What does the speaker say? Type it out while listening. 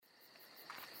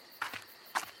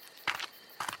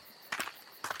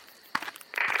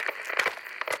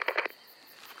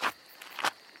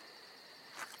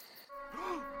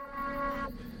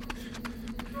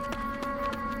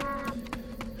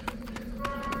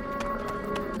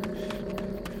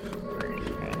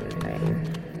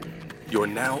You're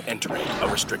now entering a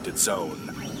restricted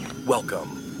zone.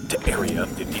 Welcome to Area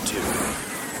 52.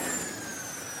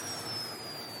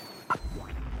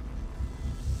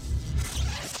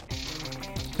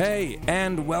 Hey,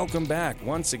 and welcome back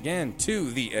once again to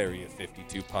the Area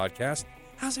 52 podcast.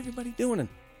 How's everybody doing?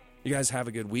 You guys have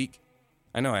a good week?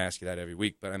 I know I ask you that every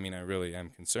week, but I mean, I really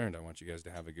am concerned. I want you guys to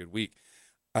have a good week.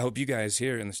 I hope you guys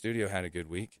here in the studio had a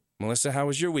good week. Melissa, how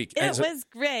was your week? It was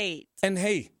great. And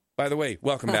hey, by the way,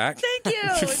 welcome back. Thank you.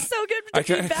 It's so good to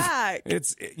be back.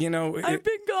 It's, I've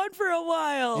been gone for a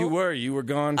while. You were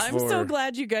gone for... I'm so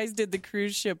glad you guys did the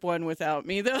cruise ship one without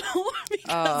me, though,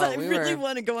 because I really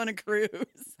want to go on a cruise.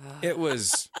 It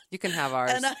was... You can have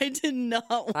ours. And I did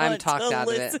not want to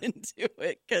listen to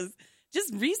it, because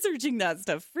just researching that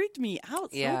stuff freaked me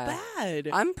out so bad.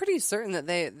 I'm pretty certain that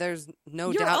there's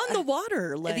no You're doubt. on the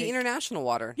water. The international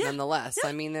water, nonetheless. Yeah.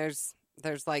 I mean, there's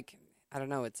like... I don't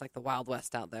know. It's like the Wild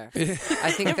West out there.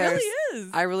 I think it really is.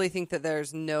 I really think that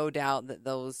there's no doubt that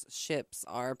those ships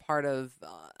are part of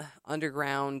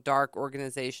underground dark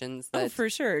organizations. That, for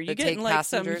sure. You're getting like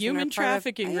some human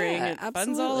trafficking ring. It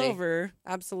funds all over.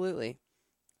 Absolutely.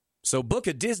 So book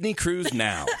a Disney cruise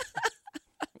now.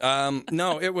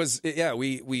 No, it was. Yeah,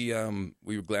 we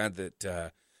were glad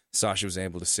that Sasha was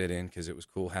able to sit in because it was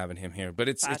cool having him here. But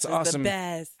it's awesome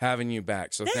having you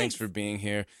back. So thanks for being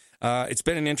here. It's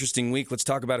been an interesting week. Let's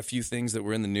talk about a few things that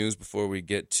were in the news before we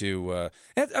get to...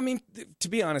 I mean, to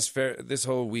be honest, this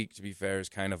whole week, to be fair, is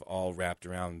kind of all wrapped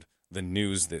around the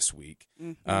news this week.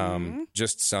 Mm-hmm.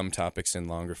 Just some topics in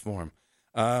longer form.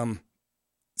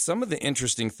 Some of the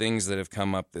interesting things that have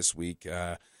come up this week,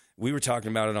 we were talking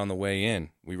about it on the way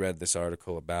in. We read this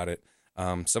article about it.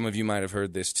 Some of you might have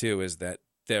heard this too, is that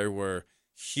there were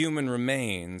human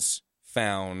remains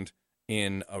found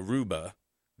in Aruba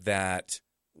that...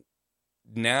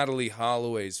 Natalee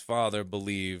Holloway's father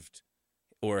believed,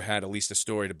 or had at least a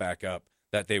story to back up,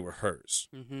 that they were hers.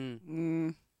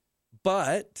 Mm-hmm.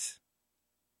 But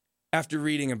after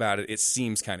reading about it, it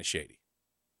seems kind of shady.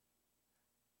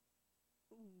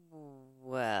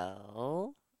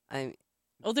 Well,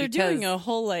 they're doing a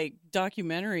whole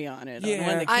documentary on it. Yeah. On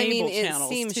one of the cable channels, it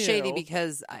seems too. shady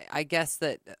because I guess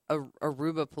that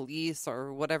Aruba police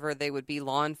or whatever they would be,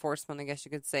 law enforcement, I guess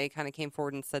you could say, kind of came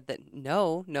forward and said that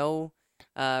no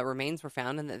remains were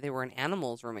found and that they were an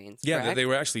animal's remains. Yeah, correct? that they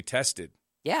were actually tested.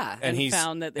 Yeah, and he's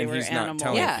found that they were he's animals.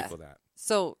 not telling people that.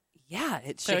 So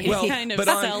it's shady. So he's kind of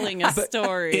selling a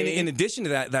story. In addition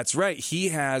to that, that's right. He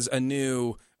has a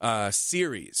new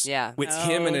series with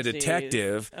him and a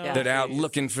detective that out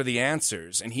looking for the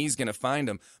answers, and he's going to find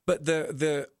them. But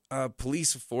the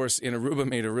police force in Aruba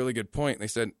made a really good point. They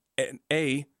said,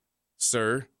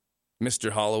 Sir, Mr.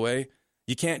 Holloway,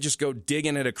 you can't just go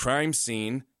digging at a crime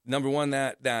scene. Number one,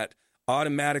 that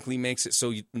automatically makes it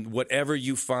so whatever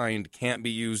you find can't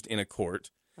be used in a court.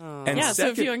 Oh. And so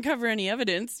if you uncover any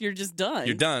evidence, you're just done.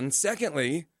 You're done.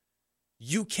 Secondly,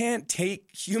 you can't take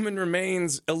human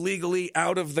remains illegally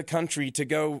out of the country to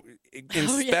go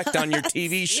inspect on your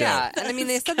TV show. Yeah, and I mean,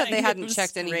 they said that they hadn't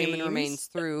checked any human remains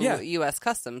through U.S.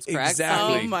 Customs, correct?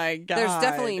 Exactly. Oh, my God. There's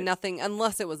definitely nothing,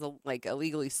 unless it was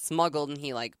illegally smuggled and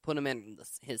he put them in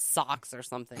his socks or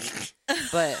something.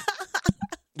 But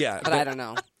but I don't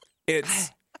know.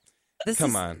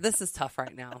 Come on. This is tough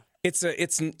right now.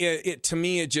 To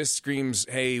me, it just screams,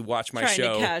 "Hey, watch my Trying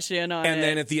show." to cash in on and it.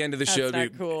 then at the end of the show,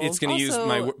 cool. it's going to use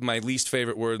my least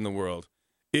favorite word in the world: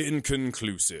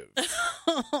 inconclusive.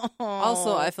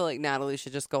 Also, I feel like Natalie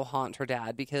should just go haunt her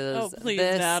dad because please,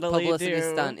 this Natalie, publicity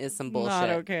stunt is some bullshit. Not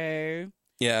okay.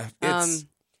 Yeah,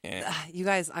 you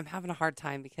guys, I'm having a hard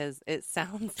time because it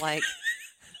sounds like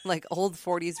old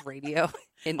 40s radio.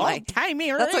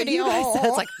 Old-timey radio. That's what you guys said.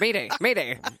 It's like, Mayday,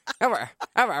 over,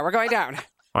 we're going down.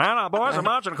 Well, our boys are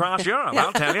marching across Europe.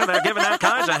 I'll tell you, they're giving that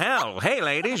kinds of hell. Hey,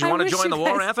 ladies, you want to join the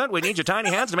war effort? We need your tiny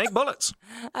hands to make bullets.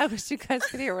 I wish you guys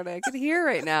could hear what I could hear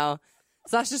right now.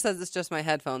 Sasha says it's just my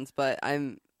headphones, but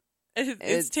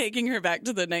It's taking her back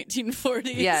to the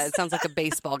 1940s. Yeah, it sounds like a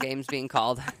baseball game's being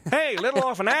called. Hey, little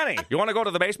orphan Annie, you want to go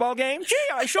to the baseball game? Gee,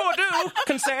 I sure do.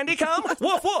 Can Sandy come?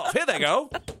 Woof, woof. Here they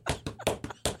go.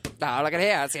 Oh, look at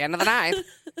here. It's the end of the ninth.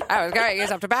 Oh, it's Gary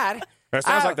gets up to bat. It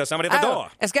sounds like there's somebody at the door.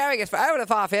 It's Gary gets over the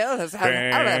far field. The thing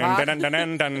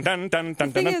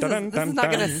is, this is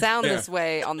not going to sound this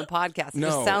way on the podcast. It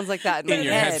just sounds like that in my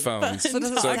your head. headphones. So it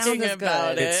doesn't sound as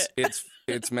good.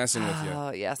 It's messing with you.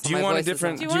 Oh, yes. Do you want a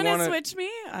different... Do you want to switch me?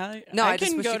 No, I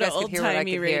just can wish go you to guys could hear what I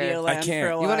old-timey could hear. Radio Land I can't.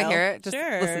 for a while. You want to hear it? Just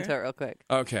sure. listen to it real quick.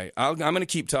 Okay, I'm going to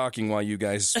keep talking while you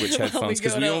guys switch headphones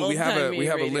because we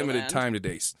have a limited time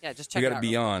today. Yeah, just check we it got out. to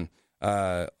be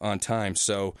on time.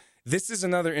 So this is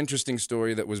another interesting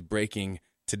story that was breaking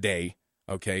today.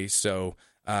 Okay, so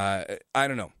I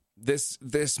don't know.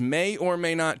 This may or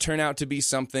may not turn out to be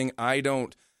something. I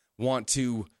don't want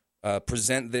to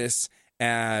present this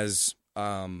as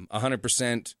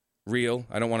 100% real.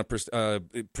 I don't want to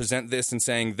present this and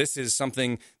saying this is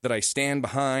something that I stand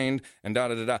behind and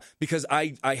da-da-da-da. Because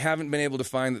I haven't been able to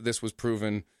find that this was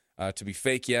proven to be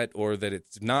fake yet, or that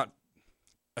it's not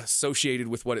associated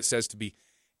with what it says to be.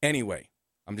 Anyway,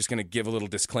 I'm just going to give a little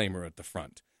disclaimer at the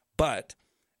front. But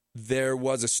there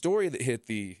was a story that hit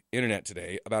the internet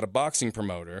today about a boxing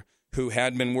promoter who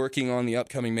had been working on the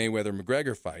upcoming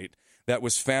Mayweather-McGregor fight that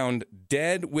was found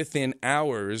dead within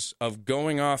hours of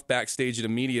going off backstage at a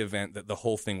media event that the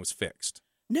whole thing was fixed.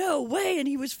 No way, and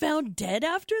he was found dead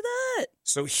after that?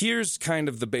 So here's kind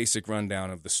of the basic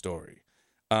rundown of the story.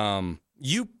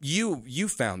 You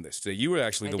found this today. You were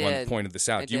actually the one that pointed this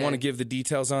out. Do you want to give the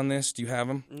details on this? Do you have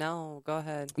them? No, go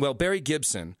ahead. Well, Barry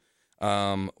Gibson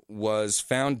was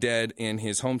found dead in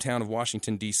his hometown of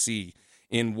Washington, D.C.,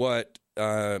 in what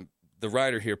the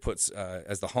writer here puts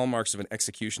as the hallmarks of an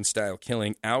execution-style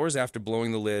killing, hours after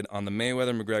blowing the lid on the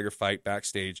Mayweather-McGregor fight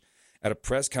backstage at a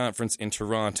press conference in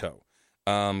Toronto.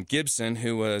 Gibson,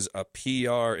 who was a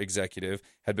PR executive,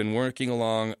 had been working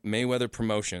along Mayweather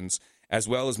Promotions, as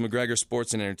well as McGregor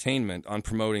Sports and Entertainment, on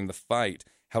promoting the fight.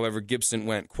 However, Gibson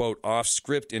went, quote, off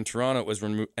script in Toronto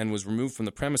and was removed from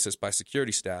the premises by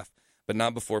security staff, but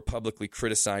not before publicly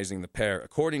criticizing the pair.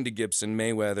 According to Gibson,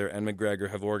 Mayweather and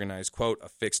McGregor have organized, quote, a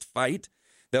fixed fight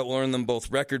that will earn them both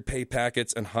record pay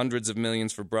packets and hundreds of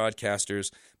millions for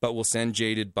broadcasters, but will send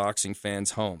jaded boxing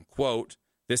fans home. Quote,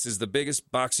 this is the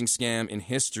biggest boxing scam in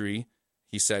history,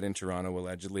 he said in Toronto,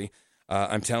 allegedly.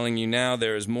 I'm telling you now,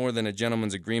 there is more than a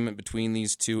gentleman's agreement between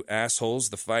these two assholes.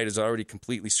 The fight is already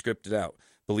completely scripted out.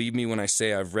 Believe me when I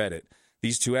say I've read it.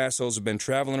 These two assholes have been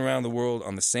traveling around the world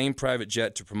on the same private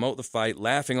jet to promote the fight,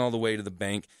 laughing all the way to the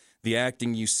bank. The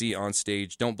acting you see on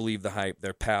stage, don't believe the hype.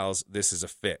 They're pals. This is a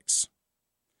fix.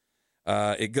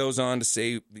 It goes on to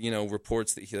say,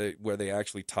 reports that where they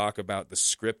actually talk about the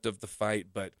script of the fight,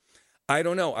 but I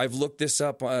don't know. I've looked this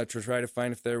up to try to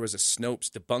find if there was a Snopes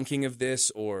debunking of this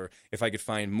or if I could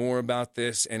find more about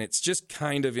this, and it's just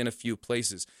kind of in a few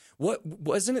places.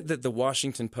 Wasn't it that the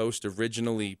Washington Post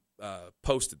originally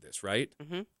posted this, right?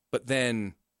 Mm-hmm. But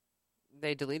then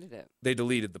they deleted it. They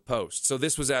deleted the post. So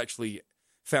this was actually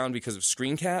found because of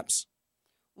screen caps?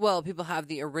 Well, people have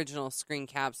the original screen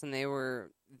caps, and they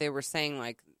were saying,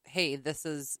 like, hey, this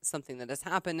is something that has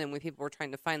happened, and when people were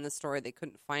trying to find the story, they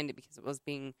couldn't find it because it was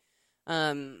being...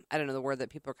 I don't know, the word that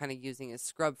people are kind of using is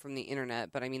scrubbed from the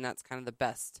internet, but I mean, that's kind of the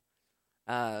best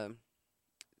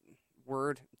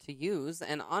word to use.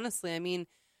 And honestly, I mean,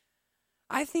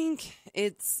 I think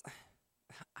it's,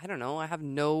 I don't know, I have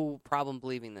no problem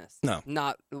believing this. No.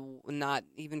 Not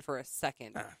even for a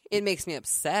second. It makes me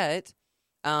upset,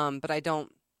 but I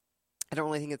don't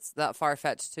really think it's that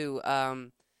far-fetched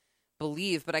to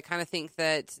believe, but I kind of think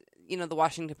that the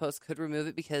Washington Post could remove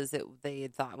it because they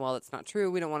had thought, well, it's not true.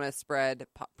 We don't want to spread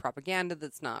propaganda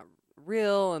that's not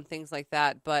real and things like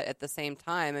that. But at the same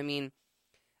time, I mean,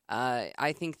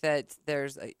 I think that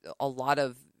there's a lot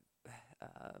of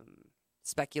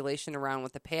speculation around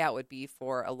what the payout would be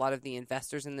for a lot of the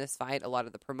investors in this fight, a lot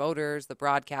of the promoters, the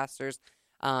broadcasters.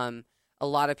 A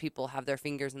lot of people have their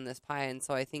fingers in this pie. And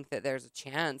so I think that there's a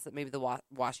chance that maybe the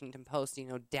Washington Post,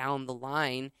 down the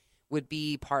line would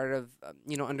be part of,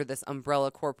 under this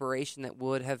umbrella corporation that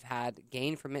would have had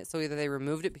gain from it. So either they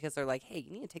removed it because they're like, hey,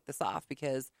 you need to take this off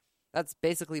because that's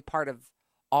basically part of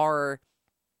our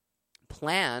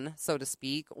plan, so to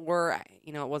speak, or,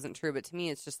 it wasn't true. But to me,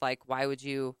 it's just like, why would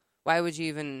you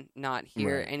even not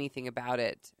hear anything about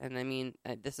it? And I mean,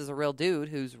 this is a real dude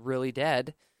who's really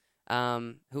dead,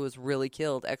 who was really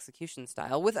killed execution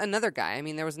style with another guy. I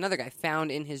mean, there was another guy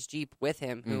found in his Jeep with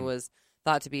him who was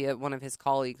thought to be one of his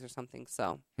colleagues or something.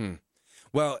 So,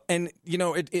 well, and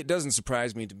it doesn't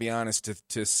surprise me, to be honest,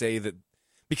 to say that,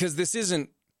 because this isn't.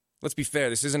 Let's be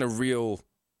fair. This isn't a real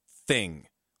thing.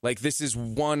 Like, this is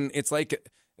one. It's like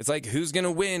who's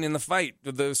gonna win in the fight,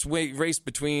 the race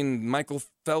between Michael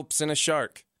Phelps and a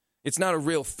shark. It's not a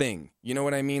real thing. You know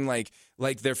what I mean? Like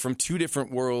they're from two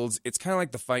different worlds. It's kind of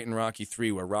like the fight in Rocky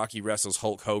III where Rocky wrestles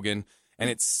Hulk Hogan. And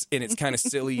it's kind of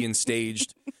silly and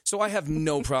staged. So I have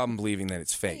no problem believing that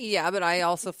it's fake. Yeah, but I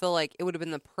also feel like it would have been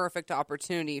the perfect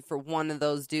opportunity for one of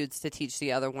those dudes to teach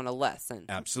the other one a lesson.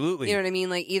 Absolutely. You know what I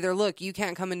mean? Like, either, look, you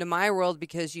can't come into my world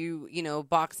because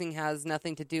boxing has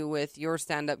nothing to do with your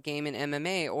stand-up game in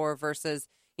MMA, or versus,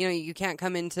 you can't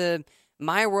come into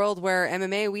my world where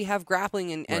MMA, we have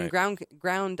grappling and ground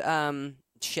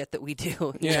shit that we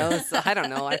do. You know, so, I don't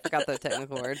know. I forgot the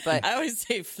technical word, but I always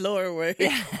say floor work,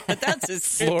 but that's a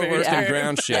floor work and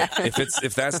ground shit.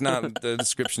 If that's not the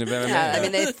description of MMA. Yeah, I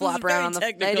mean, they flop around on the.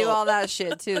 technical. They do all that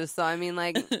shit too. So I mean,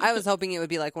 like, I was hoping it would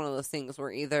be like one of those things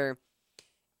where either.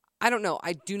 I don't know.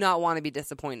 I do not want to be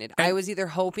disappointed. I was either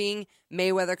hoping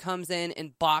Mayweather comes in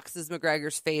and boxes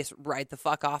McGregor's face right the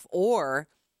fuck off, or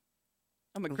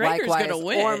McGregor's gonna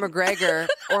win, or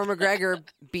McGregor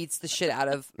beats the shit out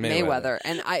of Mayweather.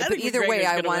 And but either way,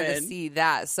 I wanted to see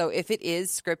that. So if it is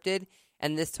scripted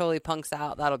and this totally punks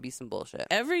out, that'll be some bullshit.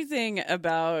 Everything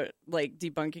about like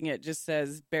debunking it just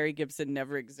says Barry Gibson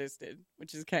never existed,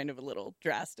 which is kind of a little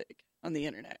drastic on the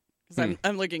internet.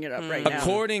 I'm looking it up right now.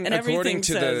 According to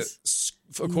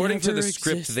the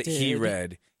script that he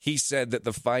read, he said that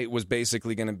the fight was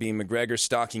basically going to be McGregor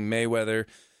stalking Mayweather,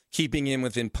 keeping him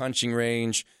within punching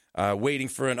range, waiting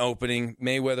for an opening.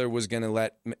 Mayweather was going to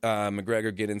let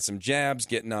McGregor get in some jabs,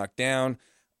 get knocked down.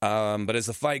 But as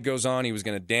the fight goes on, he was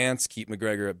going to dance, keep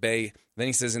McGregor at bay. Then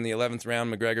he says in the 11th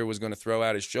round, McGregor was going to throw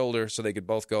out his shoulder so they could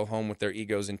both go home with their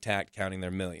egos intact, counting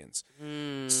their millions.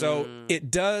 So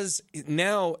it does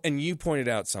now, and you pointed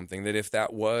out something, that if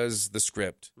that was the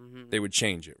script, they would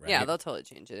change it, right? Yeah, they'll totally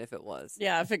change it if it was.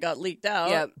 Yeah, if it got leaked out.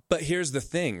 Yeah. But here's the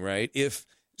thing, right? If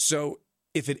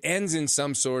it ends in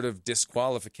some sort of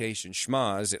disqualification,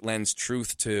 schmaz, it lends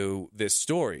truth to this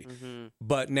story.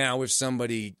 But now if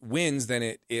somebody wins,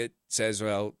 then it says,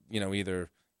 well, you know, either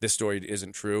this story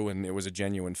isn't true and it was a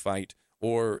genuine fight,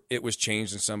 or it was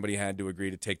changed and somebody had to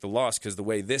agree to take the loss, because the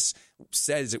way this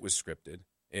says it was scripted,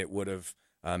 it would have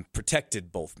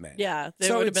protected both men. Yeah,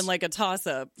 it would have been like a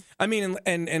toss-up. I mean,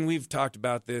 and we've talked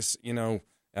about this, you know,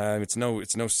 it's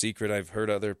no secret. I've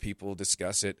heard other people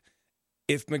discuss it.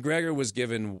 If McGregor was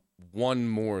given one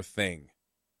more thing,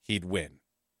 he'd win.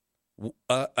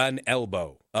 An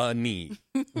elbow, a knee,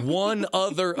 one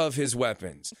other of his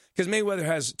weapons. Because Mayweather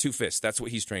has 2 fists. That's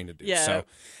what he's trained to do. Yeah. So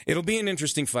it'll be an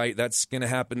interesting fight. That's going to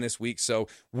happen this week. So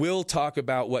we'll talk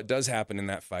about what does happen in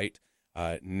that fight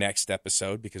next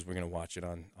episode, because we're going to watch it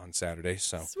on Saturday.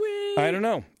 So Sweet. I don't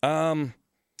know.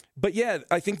 But yeah,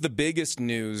 I think the biggest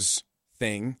news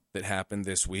thing that happened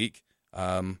this week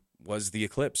was the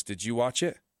eclipse. Did you watch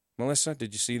it, Melissa?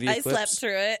 Did you see the eclipse? I slept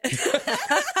through it.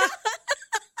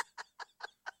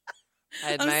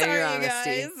 I admire your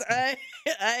honesty. You guys.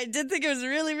 I did think it was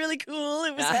really, really cool.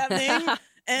 It was happening.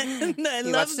 And I you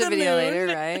loved watched the the video moon. later,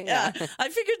 right? Yeah. I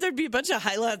figured there'd be a bunch of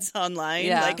highlights online,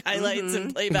 Yeah. like highlights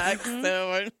and playbacks.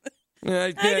 So I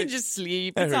I can just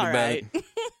sleep. I It's heard all about right.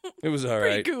 It was all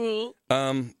Pretty right. cool.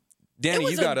 Danny, it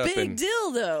was you got a up big and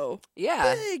deal, though.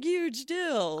 Yeah. Big, huge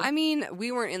deal. I mean,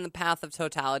 we weren't in the path of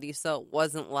totality, so it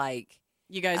wasn't like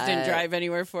You guys didn't drive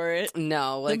anywhere for it?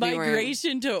 no. Like the we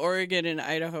migration to Oregon and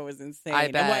Idaho was insane.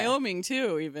 I bet. And Wyoming,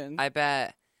 too, even. I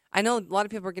bet. I know a lot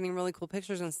of people are getting really cool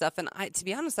pictures and stuff, and to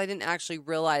be honest, I didn't actually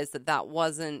realize that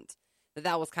was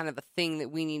kind of a thing that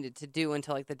we needed to do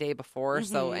until like the day before.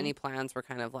 So any plans were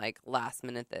kind of like last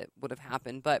minute that would have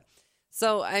happened. But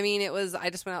so I mean, I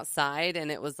just went outside and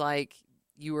it was like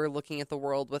you were looking at the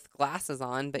world with glasses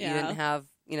on, but you didn't have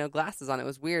glasses on. It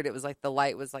was weird. It was like the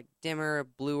light was like dimmer,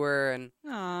 bluer, and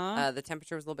the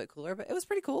temperature was a little bit cooler. But it was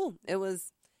pretty cool. It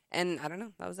was, and I don't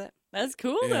know, that was it. That's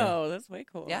cool, though. That's way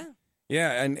cool. Yeah.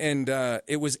 Yeah, and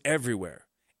it was everywhere.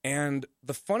 And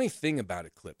the funny thing about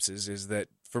eclipses is that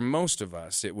for most of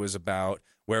us, it was about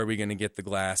where are we going to get the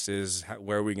glasses,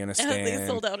 where are we going to stand. They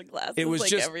sold out of glasses it was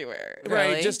like just, everywhere. Right,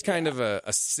 Really? just kind of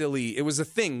a silly, it was a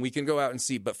thing we can go out and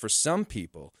see. But for some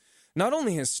people, not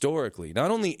only historically,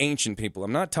 not only ancient people,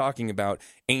 I'm not talking about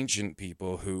ancient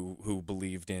people who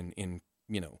believed in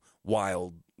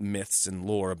wild myths and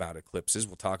lore about eclipses.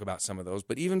 We'll talk about some of those.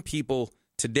 But even people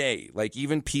today, like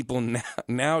even people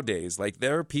nowadays, like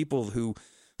there are people who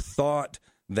thought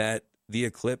that the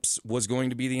eclipse was going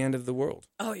to be the end of the world.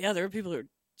 Oh, yeah. There were people who were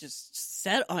just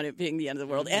set on it being the end of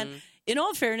the world. And in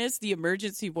all fairness, the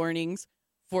emergency warnings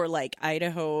for like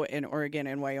Idaho and Oregon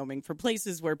and Wyoming for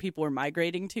places where people were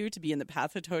migrating to be in the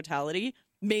path of totality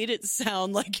made it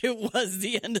sound like it was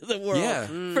the end of the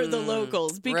world for the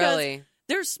locals. Because Really?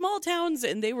 they're small towns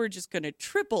and they were just going to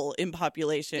triple in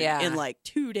population in like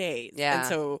 2 days. Yeah. And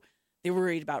so they were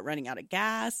worried about running out of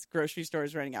gas, grocery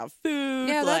stores running out of food.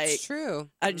 Yeah, like, that's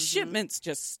true. Shipments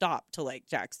just stopped to like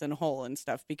Jackson Hole and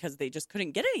stuff because they just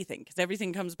couldn't get anything because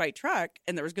everything comes by truck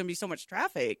and there was going to be so much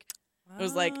traffic. It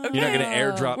was like, okay, You're not going to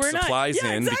airdrop we're supplies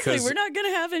not, in exactly. because we're not going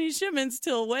to have any shipments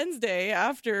till Wednesday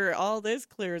after all this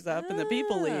clears up and the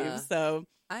people leave. So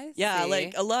I yeah, see.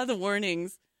 like a lot of the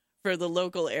warnings for the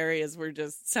local areas were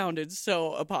just sounded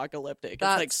so apocalyptic.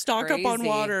 That's it's like stock up on crazy.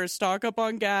 water, stock up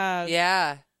on gas.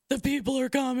 Yeah. the people are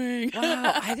coming.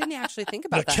 Wow, I didn't actually think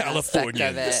about The that aspect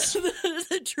of it.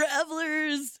 The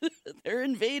travelers, they're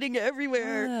invading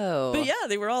everywhere. Oh. But yeah,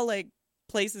 they were all like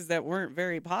places that weren't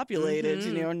very populated,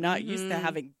 Mhm, not used to mhm.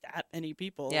 having that many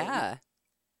people. Yeah.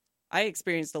 I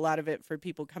experienced a lot of it for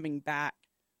people coming back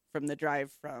from the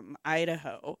drive from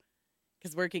Idaho.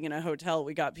 Because working in a hotel,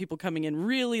 we got people coming in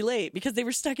really late because they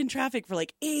were stuck in traffic for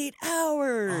like 8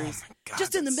 hours. Oh my God,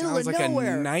 just in the that middle of sounds like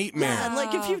nowhere. a nightmare. Yeah, and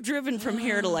like if Wow. you've driven from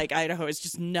here to like Idaho, it's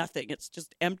just nothing. It's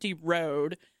just empty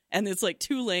road. And it's like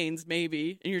 2 lanes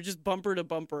maybe, and you're just bumper to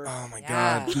bumper. Oh my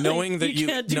Yeah. God! Knowing that You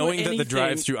can't do knowing that the anything.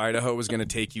 drive through Idaho was going to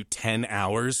take you 10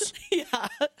 hours. Yeah.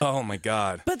 Oh my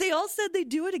God! But they all said they'd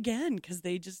do it again because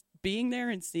they just being there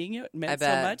and seeing it meant I so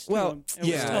bet. much to Well, them. It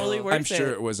yeah, was totally worth I'm sure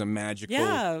it. it was a magical,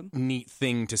 Yeah. neat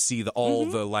thing to see all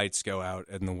the lights go out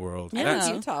in the world. Yeah. That's-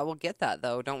 Utah will get that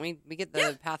though, don't we? We get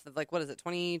the path of like, what is it,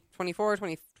 2024,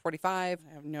 2045?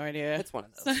 I have no idea. It's one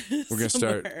of those. We're gonna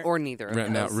start Somewhere. Or neither of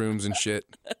renting out those. rooms and shit.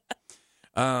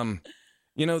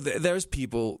 There's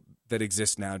people that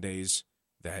exist nowadays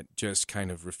that just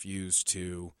kind of refuse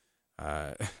to,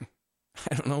 I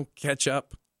don't know, catch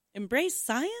up. Embrace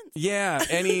science. Yeah,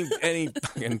 any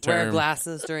fucking Wear term.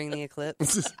 glasses during the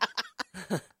eclipse.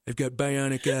 I've got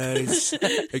bionic eyes.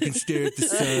 I can stare at the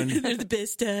sun. They're the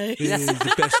best eyes. It is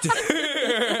the best.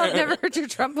 I've never heard you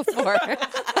Trump before.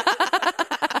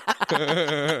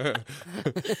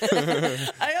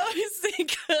 I always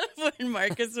think of when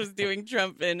Marcus was doing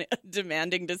Trump and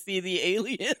demanding to see the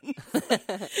alien.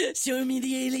 Show me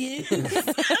the alien.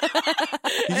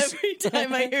 Every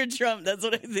time I hear Trump, that's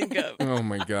what I think of. Oh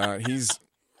my God, he's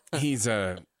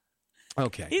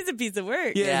okay. He's a piece of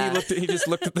work. Yeah, Yeah. he just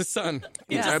looked at the sun.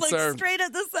 He just That's looks our. straight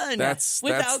at the sun That's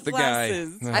without the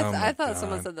glasses. guy. Oh my I thought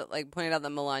someone God. said that, like, pointed out that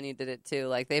Melania did it too.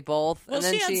 Like, they both. Well, and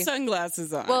then she had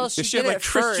sunglasses on. Well, Yeah, she she did had like it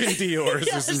first. Christian Dior's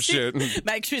or some shit.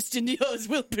 My Christian Dior's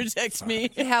will protect me.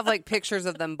 They have like pictures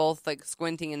of them both like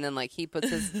squinting, and then like he puts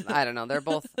his. I don't know. They're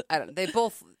both. They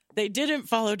both. They didn't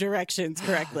follow directions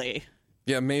correctly.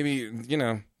 Yeah, maybe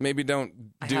don't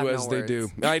I do have as no they do.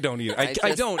 words. I don't either. I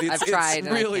just- don't. I've tried.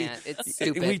 And really. I can't. It's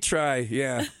stupid. We try,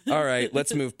 yeah. All right,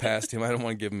 let's move past him. I don't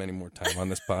want to give him any more time on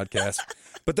this podcast.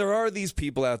 But there are these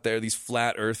people out there, these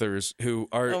flat earthers, who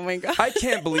are. Oh my God. I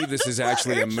can't believe this is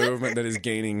actually a movement that is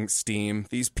gaining steam.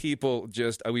 These people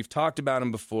just. We've talked about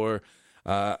them before.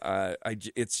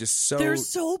 It's just so. They're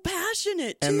so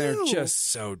passionate, too. and they're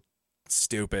just so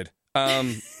stupid.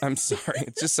 I'm sorry.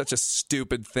 It's just such a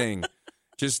stupid thing.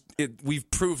 We've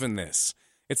proven this.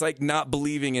 It's like not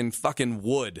believing in fucking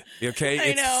wood. Okay,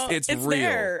 I know. it's real.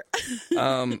 There.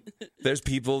 There's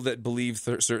people that believe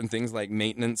certain things like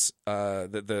maintenance.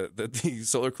 That the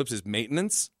solar eclipse is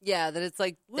maintenance. Yeah, that it's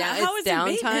like Well, down, how it's is it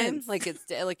downtime. maintenance?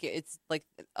 Like it's like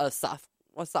a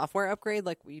software upgrade,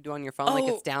 like what you do on your phone. Like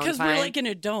it's downtime. because we're like in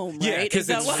a dome, right? Yeah, Is because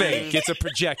that it's why? fake. It's a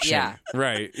projection. Yeah.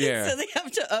 Right. Yeah. So they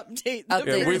have to update the Update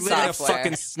Yeah, we the live in a software.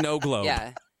 fucking snow globe.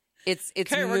 yeah, it's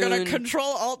Okay, we're gonna moon- control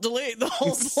alt delete the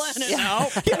whole planet Yeah.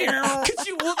 now.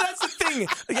 Well, that's the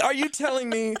thing. Are you telling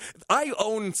me I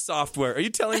own software? Are you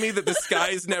telling me that the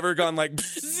sky's never gone like, and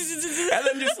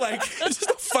then just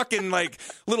a fucking like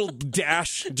little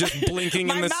dash just blinking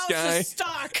My in the mouse sky? is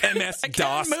stuck. MS I can't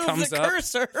DOS move comes the up.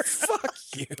 cursor. Fuck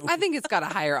you. I think it's got a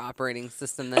higher operating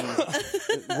system than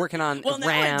working on Well, now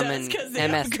RAM it does and 'cause they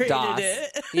MS upgraded DOS.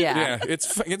 it. Yeah,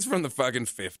 it's from the fucking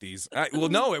 50s. Well,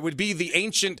 no, it would be the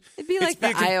ancient. It'd be it's like the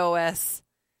fucking iOS.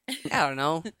 I don't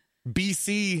know.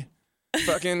 BC,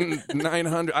 fucking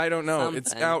 900. I don't know.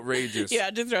 It's Something. outrageous. You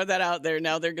had to throw that out there.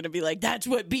 Now they're going to be like, that's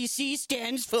what BC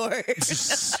stands for.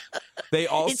 They It's a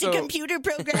also computer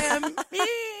program.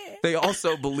 They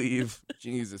also believe,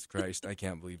 Jesus Christ, I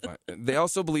can't believe they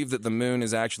also believe that the moon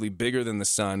is actually bigger than the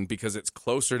sun because it's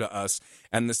closer to us,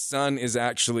 and the sun is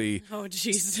actually Oh,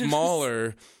 Jesus.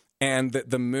 smaller, and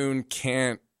that the moon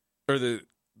can't, or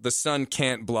the sun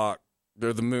can't block,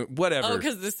 or the moon, whatever. Oh,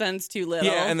 because the sun's too little.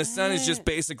 Yeah, and the sun is just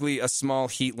basically a small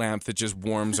heat lamp that just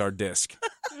warms our disc.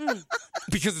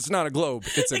 Because it's not a globe,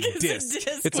 it's a disc.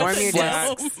 It's Warm a your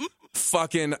flat disc.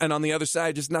 fucking, and on the other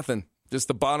side, just nothing. Just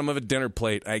the bottom of a dinner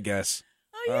plate, I guess.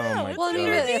 Oh, yeah. my what's Well, I mean,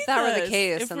 God. if that were the us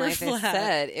case, if and we're like they flat?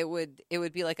 said, it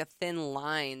would be like a thin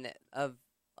line of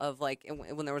like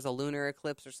when there was a lunar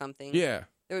eclipse or something. Yeah.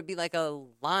 There would be like a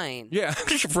line. Yeah,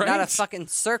 right? Not a fucking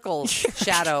circle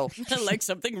shadow. like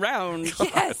something round.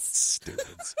 Yes. Stupid.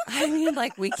 I mean,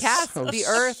 like the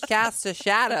earth casts a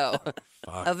shadow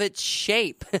of its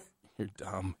shape. You're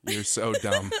dumb. You're so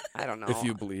dumb. I don't know. If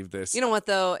you believe this. You know what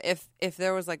though? If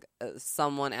there was like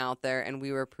someone out there and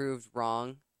we were proved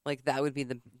wrong, Like that would be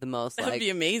the most That'd like. be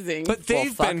amazing. But Well,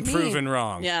 they've fuck been me. proven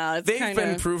wrong. Yeah, it's they've kinda-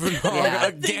 been proven wrong Yeah.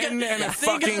 again and think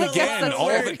fucking of again the all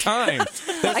the work. time.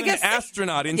 There's I guess- an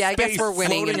astronaut in yeah, I guess space we're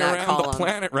winning in floating that around column. the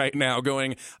planet right now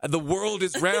going, the world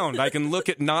is round. I can look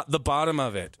at not the bottom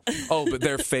of it. Oh, but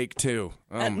they're fake too.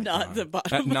 Oh At my not God. the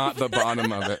bottom At not the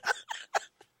bottom of it.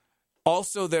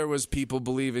 Also, there was people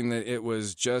believing that it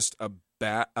was just a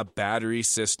battery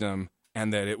system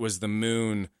and that it was the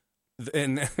moon,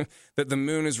 and that the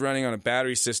moon is running on a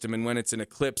battery system, and when it's an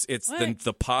eclipse, it's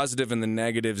the positive and the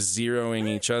negative zeroing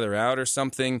each other out or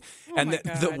something. And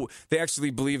my they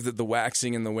actually believe that the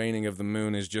waxing and the waning of the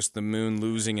moon is just the moon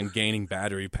losing and gaining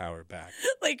battery power back.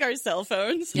 like our cell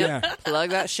phones. Yep. Yeah. Plug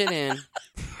that shit in.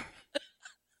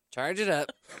 Charge it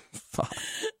up. Fuck.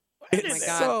 Where It's did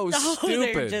so they- Oh, they're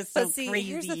stupid. just so But see, crazy.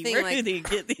 here's the thing, Where like- do they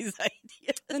get these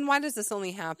ideas? Then why does this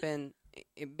only happen?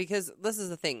 Because this is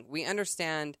the thing. We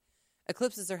understand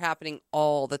eclipses are happening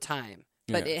all the time,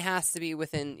 but Yeah. it has to be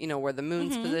within, where the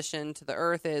moon's position to the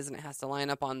Earth is, and it has to line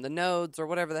up on the nodes or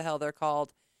whatever the hell they're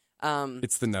called.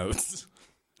 It's the nodes.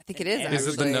 I think it is. Is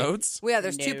Is it the actually. nodes? Well, yeah,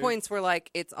 there's 2 Node. points where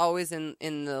like it's always it hits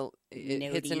in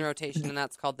Nodey. rotation, and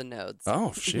that's called the nodes.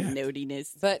 Oh shit! Nodiness.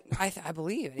 But I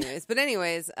believe, anyways. But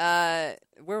anyways, where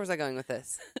was I going with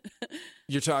this?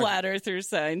 You're talking. Flat earther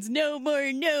signs. No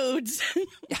more nodes.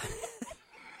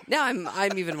 Now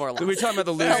I'm even more lost. We're talking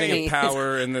about the Help losing me. of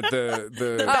power and the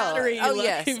The battery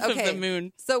yes, life of okay. the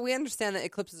moon. So we understand that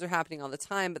eclipses are happening all the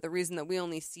time, but the reason that we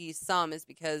only see some is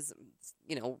because,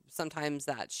 sometimes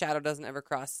that shadow doesn't ever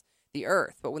cross the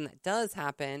Earth. But when that does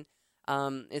happen,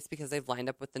 it's because they've lined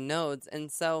up with the nodes.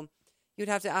 And so you'd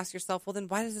have to ask yourself, well, then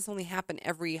why does this only happen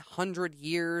every 100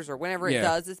 years or whenever it Yeah.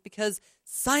 does? It's because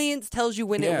science tells you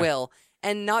when Yeah. it will,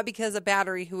 and not because a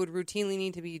battery who would routinely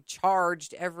need to be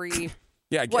charged every...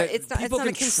 Yeah, It's not people a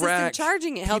can consistent track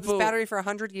charging. It held this people- battery for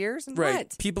 100 years, and Right.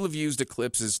 what? People have used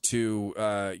eclipses to,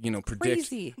 predict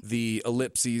Crazy. the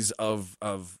ellipses of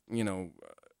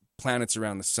planets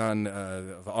around the sun,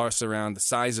 of Earth around the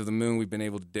size of the moon. We've been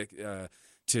able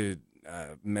to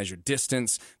measure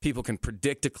distance. People can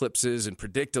predict eclipses and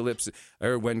predict ellipses,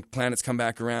 or when planets come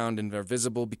back around and are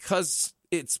visible, because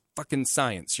it's fucking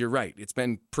science. You're right. It's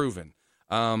been proven.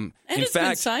 And In it's been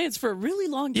fact, science for a really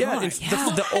long yeah, time.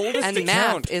 the oldest And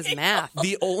account. math is math.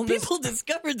 The oldest People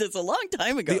discovered this a long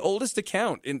time ago. The oldest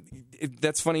account, and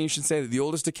that's funny you should say that. The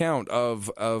oldest account of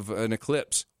an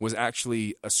eclipse was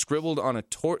actually scribbled on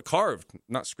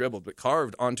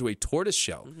carved onto a tortoise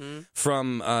shell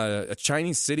from a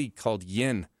Chinese city called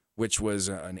Yin, which was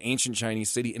an ancient Chinese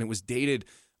city, and it was dated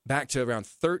back to around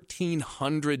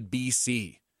 1300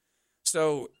 BC.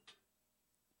 So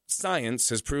science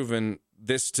has proven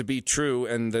this to be true,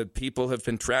 and the people have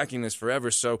been tracking this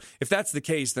forever. So if that's the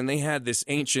case, then they had this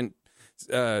ancient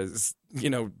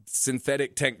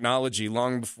synthetic technology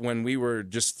long before, when we were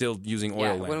just still using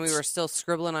oil lamps. when we were still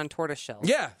scribbling on tortoise shells.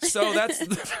 Yeah, so that's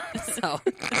So,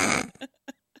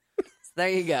 there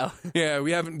you go. yeah.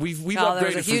 We've Oh, upgraded there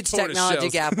was a from huge tortoise technology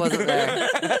shells. gap, wasn't there?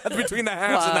 between the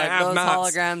haves and the Those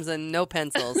have-nots. holograms and no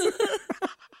pencils.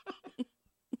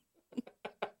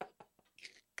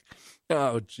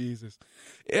 Oh Jesus!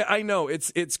 Yeah, I know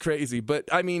it's crazy, but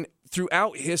I mean,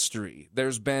 throughout history,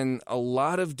 there's been a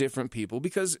lot of different people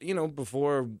because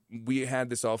before we had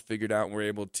this all figured out and we're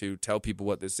able to tell people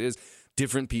what this is.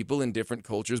 Different people in different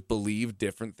cultures believe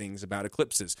different things about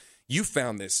eclipses. You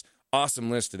found this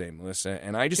awesome list today, Melissa,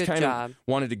 and I just Good kind job. of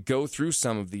wanted to go through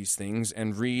some of these things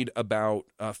and read about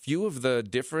a few of the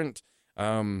different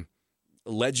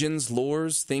legends,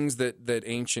 lores, things that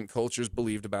ancient cultures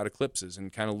believed about eclipses,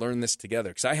 and kind of learn this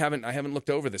together. Because I haven't looked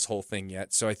over this whole thing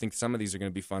yet, so I think some of these are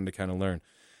going to be fun to kind of learn.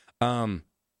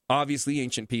 Obviously,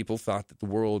 ancient people thought that the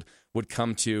world would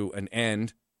come to an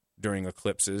end during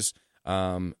eclipses.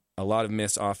 A lot of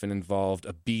myths often involved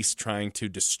a beast trying to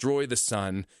destroy the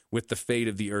sun with the fate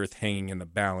of the earth hanging in the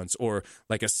balance, or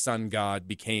like a sun god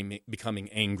becoming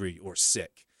angry or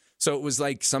sick. So it was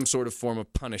like some sort of form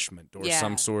of punishment or Yeah.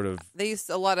 some sort of...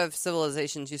 A lot of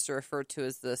civilizations used to refer to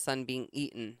as the sun being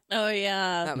eaten. oh,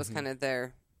 yeah. That was kind of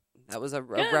that was a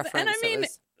Yeah, reference. and I that mean,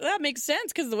 was- that makes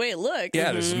sense because the way it looks.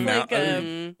 Yeah, there's like a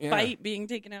Mhm. yeah. bite being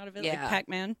taken out of it, Yeah. like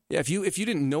Pac-Man. Yeah, if you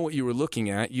didn't know what you were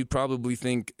looking at, you'd probably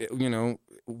think,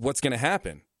 what's going to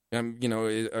happen?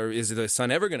 Or is the sun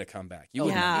ever going to come back? You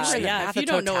wouldn't Yeah, understand. yeah. Path If you of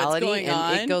don't know what's totality going and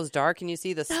on, it goes dark and you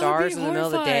see the That would stars be in the middle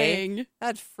of the day, horrifying.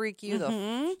 that'd freak you the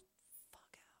Mhm.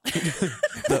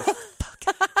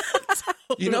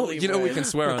 You know, Totally we would. can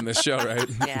swear on this show, right?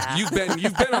 Yeah. You've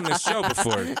been on this show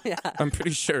before. Yeah. I'm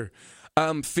pretty sure.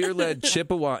 Fear-led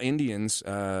Chippewa Indians,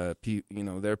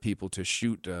 their people to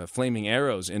shoot flaming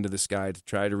arrows into the sky to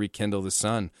try to rekindle the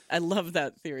sun. I love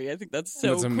that theory. I think that's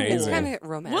so That's amazing. It's cool. kind of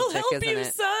romantic, We'll help isn't you,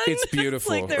 it? son. It's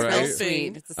beautiful, like they're right? helping.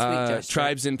 Sweet. It's a sweet gesture.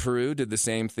 Tribes in Peru did the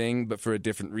same thing, but for a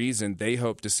different reason. They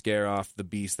hoped to scare off the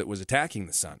beast that was attacking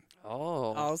the sun.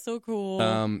 Oh. Also cool.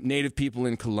 Native people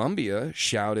in Colombia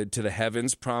shouted to the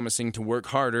heavens, promising to work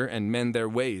harder and mend their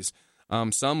ways.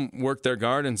 Some worked their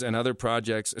gardens and other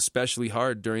projects especially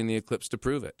hard during the eclipse to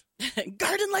prove it.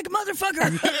 Garden like a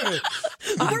motherfucker.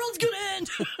 The world's gonna end.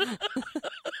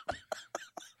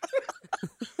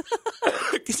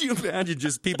 Could you imagine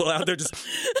just people out there just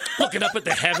looking up at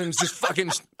the heavens, just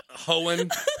fucking hoeing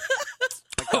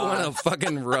a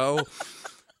fucking row?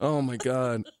 Oh my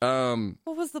God.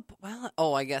 What was the?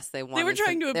 Well, I guess they wanted. They were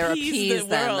trying to they were appease the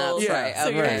them. world. That's Yeah, right. so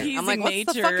Okay. you're I'm like, appeasing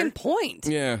what's the nature. fucking point?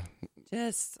 Yeah.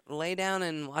 Just lay down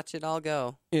and watch it all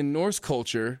go. In Norse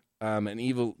culture, an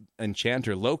evil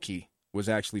enchanter, Loki, was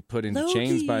actually put into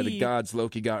chains by the Loki. gods.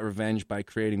 Loki got revenge by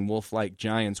creating wolf-like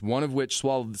giants, one of which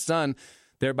swallowed the sun,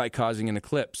 thereby causing an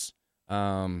eclipse.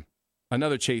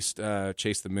 Another chased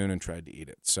the moon and tried to eat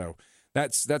it. So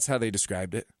that's how they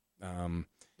described it.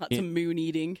 Lots of moon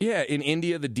eating. Yeah, in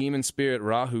India, the demon spirit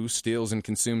Rahu steals and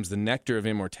consumes the nectar of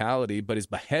immortality, but is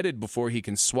beheaded before he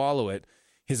can swallow it.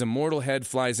 His immortal head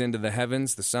flies into the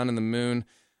heavens. The sun and the moon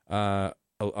are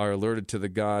alerted to the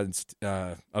gods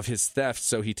of his theft,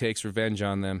 so he takes revenge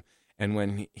on them. And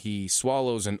when he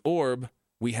swallows an orb,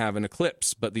 we have an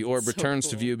eclipse. But the orb So returns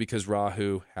to cool. view because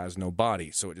Rahu has no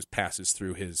body, so it just passes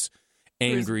through his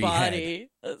His angry head. body.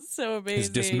 That's so amazing. His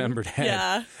dismembered head.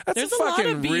 Yeah. That's There's a a lot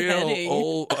fucking of real beheading.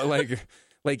 old,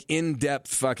 like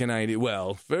in-depth fucking idea.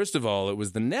 Well, first of all, it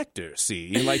was the nectar.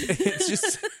 See, like it's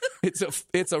just,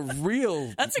 it's a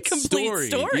real. That's a complete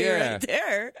story Yeah.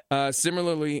 right there.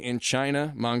 Similarly, in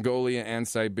China, Mongolia, and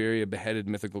Siberia, beheaded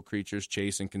mythical creatures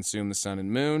chase and consume the sun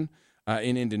and moon.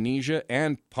 In Indonesia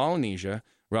and Polynesia,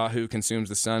 Rahu consumes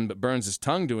the sun but burns his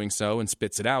tongue doing so and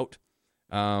spits it out.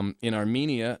 In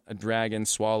Armenia, a dragon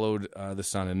swallowed the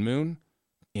sun and moon.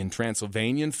 In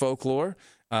Transylvanian folklore,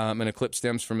 an eclipse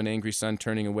stems from an angry sun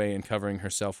turning away and covering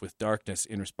herself with darkness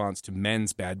in response to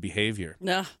men's bad behavior.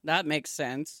 No, that makes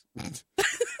sense.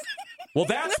 Well,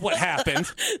 that's what happened.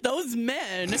 Those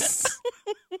men.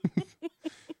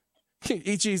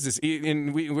 Jesus,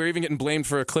 and we're even getting blamed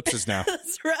for eclipses now.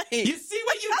 That's right. You see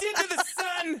what you did to the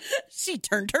sun? She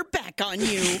turned her back on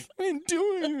you. I didn't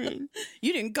do anything.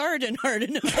 You didn't garden hard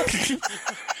enough.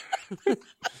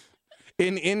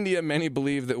 In India, many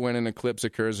believe that when an eclipse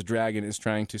occurs, a dragon is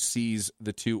trying to seize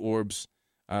the two orbs.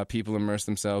 People immerse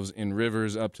themselves in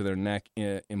rivers up to their neck,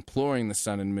 imploring the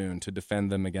sun and moon to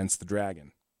defend them against the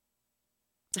dragon.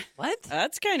 What?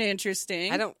 That's kind of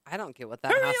interesting. I don't get what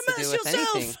that Hurry, has to do immerse with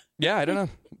yourself. anything. Yeah, I don't know.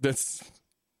 That's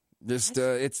just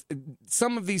it's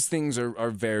some of these things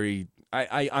are very.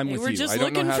 I'm Hey, with we're you. just I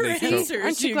don't know looking how for they cope. answers.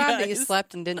 Aren't you you glad that you guys.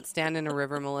 slept and didn't stand in a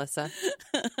river, Melissa?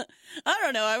 I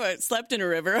don't know. I would have slept in a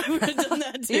river. I would have done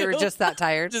that too. You were just that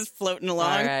tired? just floating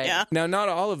along. All right. Yeah. Now, not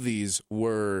all of these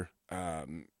were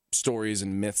stories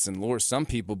and myths and lore. Some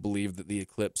people believe that the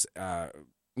eclipse,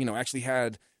 actually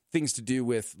had things to do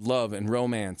with love and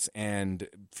romance and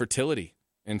fertility.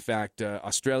 In fact,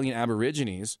 Australian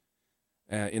Aborigines,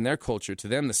 in their culture, to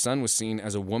them, the sun was seen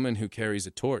as a woman who carries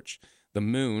a torch. The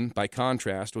moon, by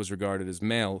contrast, was regarded as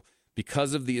male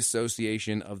because of the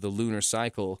association of the lunar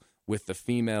cycle with the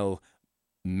female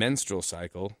menstrual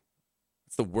cycle.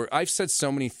 It's the worst. I've said so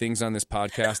many things on this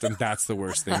podcast, and that's the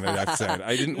worst thing that I've said.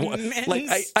 I didn't want, like,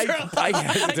 I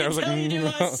hesitated. I was like,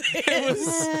 no.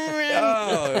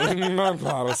 It was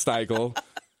menstrual cycle.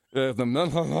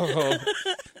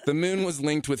 The moon was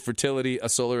linked with fertility. A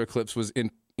solar eclipse was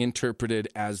interpreted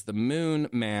as the moon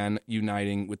man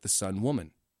uniting with the sun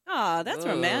woman. Ah, that's Ooh,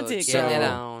 romantic. get it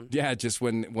yeah. on. Yeah, just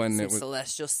when Some it was.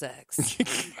 celestial sex.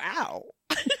 Wow.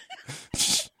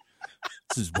 This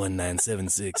is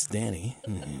 1976, Danny.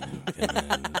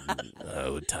 I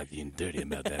would talk to you dirty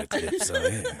about that eclipse. So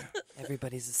yeah.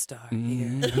 Everybody's a star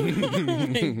Mm-hmm. here. Oh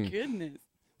my goodness.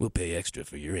 We'll pay extra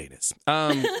for Uranus. Oh,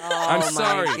 I'm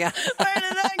sorry. my God. Where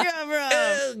did that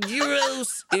come from?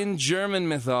 Gross. In German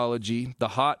mythology, the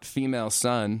hot female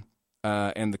sun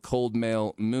and the cold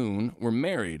male moon were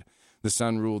married. The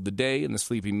sun ruled the day, and the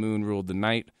sleepy moon ruled the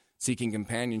night. Seeking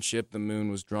companionship, the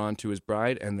moon was drawn to his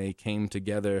bride, and they came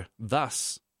together.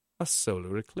 Thus, a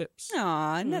solar eclipse.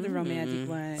 Aw, another romantic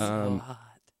one. So hot.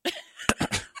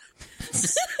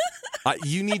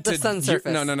 You need The to. sun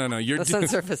surface. No. You're The sun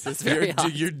surface is very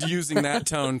hot. You're using that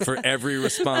tone for every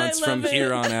response I from love here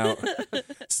it. on out.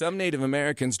 Some Native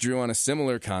Americans drew on a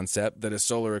similar concept that a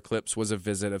solar eclipse was a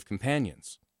visit of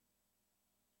companions.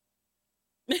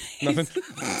 Nothing.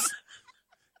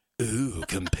 Ooh,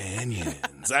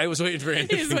 companions. I was waiting for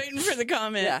anything. He's waiting for the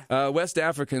comment. Yeah. West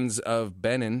Africans of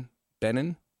Benin.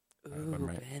 Ooh,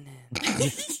 right. Benin.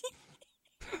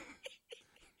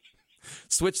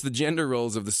 Switch the gender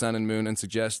roles of the sun and moon and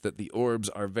suggest that the orbs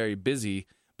are very busy,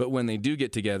 but when they do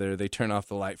get together, they turn off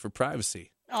the light for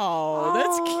privacy. Oh,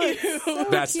 that's cute. so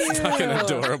That's cute. fucking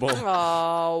adorable.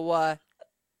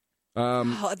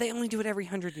 Oh, they only do it every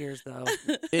 100 years, though.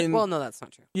 Well, no, that's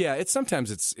not true. Yeah, it's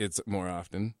more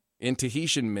often. In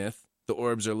Tahitian myth, the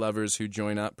orbs are lovers who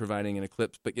join up, providing an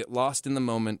eclipse, but get lost in the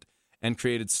moment and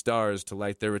created stars to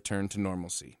light their return to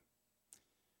normalcy.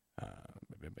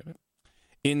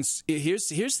 Here's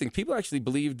the thing: people actually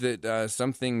believed that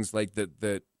some things like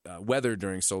that weather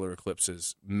during solar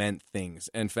eclipses meant things.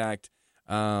 In fact,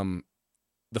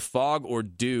 the fog or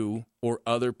dew or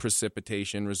other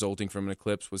precipitation resulting from an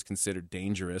eclipse was considered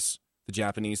dangerous. The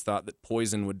Japanese thought that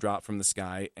poison would drop from the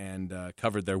sky and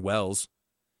covered their wells.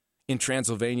 In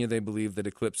Transylvania, they believed that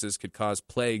eclipses could cause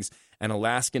plagues, and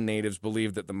Alaskan natives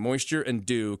believed that the moisture and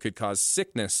dew could cause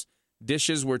sickness.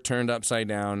 Dishes were turned upside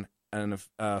down, and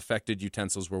affected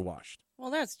utensils were washed. Well,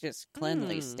 that's just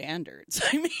cleanly standards.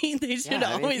 I mean, they should Yeah,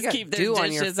 I mean, always if you got keep their dew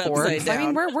on your dishes forks. upside down. I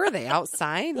mean, where were they?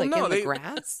 Outside? Well, Like no, in the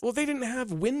grass? Well, they didn't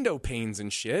have window panes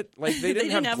and shit. Like they didn't,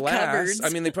 didn't have glass. cupboards. I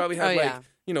mean, they probably had Oh,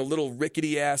 yeah. little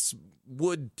rickety ass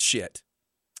wood shit.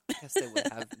 I guess they would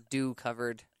have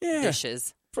dew-covered Yeah.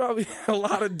 dishes. Probably a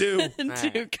lot of dew.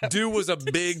 Dew cup- Dew was a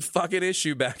big fucking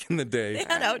issue back in the day. They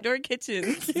had outdoor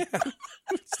kitchens.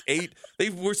 They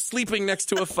were sleeping next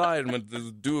to a fire and went,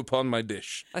 "There's dew upon my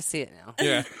dish." I see it now.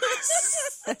 Yeah.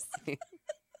 I see.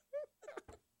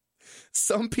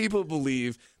 Some people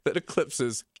believe that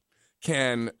eclipses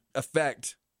can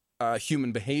affect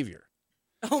human behavior.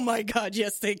 Oh my God,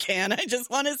 yes, they can. I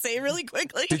just want to say really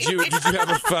quickly. Did you have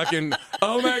a fucking?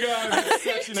 Oh my God! That's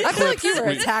such an I feel like eclipse you were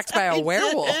week. attacked by a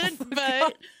werewolf.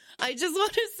 But I just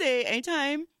want to say,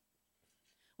 anytime,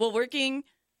 well, working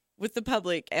with the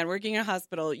public and working in a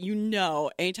hospital,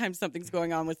 anytime something's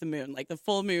going on with the moon, like the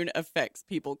full moon affects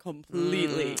people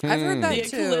completely. I've heard that The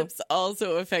too. eclipse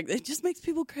also affects. It just makes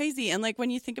people crazy. And like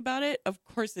when you think about it, of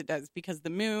course it does, because the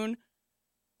moon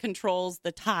controls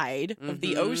the tide of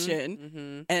the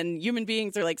ocean, and human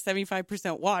beings are like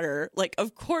 75% water. Like,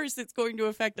 of course it's going to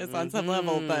affect us on some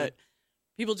level, but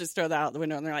people just throw that out the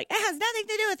window and they're like, it has nothing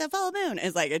to do with the full moon.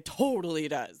 It's like, it totally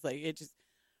does. Like, it just,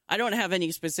 I don't have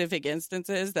any specific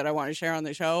instances that I want to share on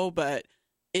the show, but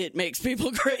it makes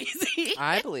people crazy.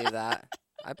 I believe that.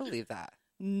 I believe that.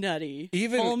 Nutty.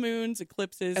 Even- full moons,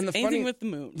 eclipses, And the anything funny- with the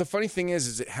moon. The funny thing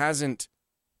is it hasn't.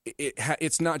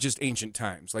 It's not just ancient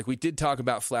times. Like we did talk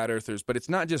about flat earthers, but it's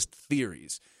not just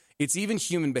theories. It's even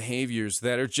human behaviors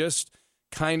that are just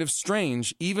kind of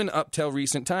strange, even up till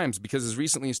recent times. Because as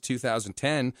recently as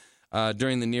 2010,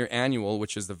 during the near annual,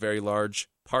 which is the very large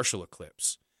partial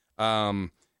eclipse,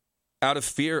 out of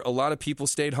fear, a lot of people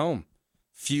stayed home.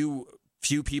 Few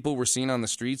people were seen on the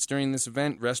streets during this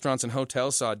event. Restaurants and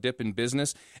hotels saw a dip in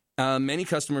business. Many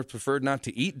customers preferred not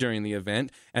to eat during the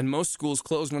event, and most schools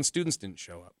closed when students didn't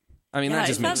show up. I mean, yeah, that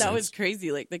just I thought makes that sense. was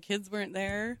crazy. Like the kids weren't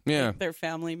there. Yeah. Like, their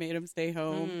family made them stay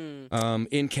home.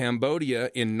 In Cambodia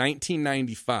in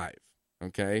 1995,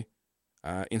 okay,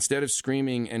 instead of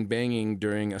screaming and banging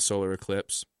during a solar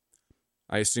eclipse,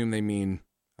 I assume they mean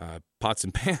pots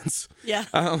and pans. Yeah.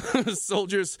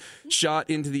 Soldiers shot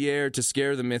into the air to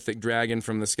scare the mythic dragon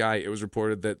from the sky. It was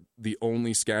reported that the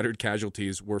only scattered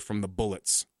casualties were from the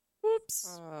bullets.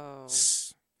 Whoops. Oh.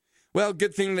 Well,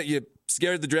 good thing that you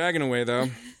scared the dragon away, though.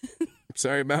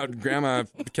 Sorry about Grandma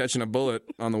catching a bullet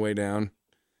on the way down.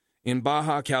 In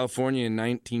Baja, California in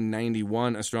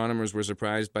 1991, astronomers were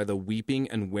surprised by the weeping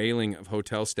and wailing of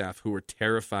hotel staff who were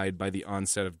terrified by the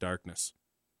onset of darkness.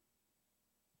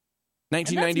 And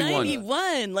that's 1991.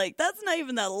 91. Like, that's not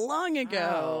even that long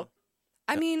ago.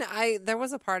 I mean, there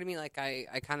was a part of me, like, I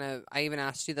even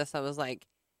asked you this. I was like,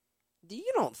 do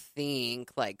you don't think,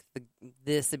 like,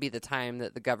 this would be the time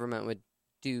that the government would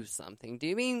do something? Do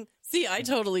you mean? See, I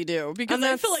totally do. Because And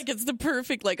I feel that's- like it's the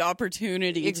perfect, like,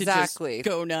 opportunity Exactly. to just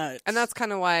go nuts. And that's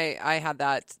kind of why I had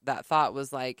that thought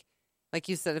was like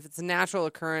you said, if it's a natural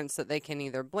occurrence that they can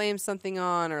either blame something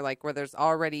on or like where there's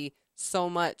already so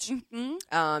much Mhm.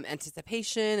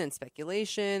 anticipation and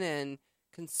speculation and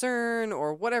concern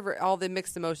or whatever, all the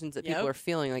mixed emotions that people Yep. are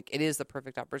feeling, like it is the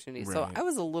perfect opportunity. So Right. I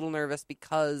was a little nervous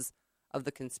because of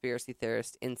the conspiracy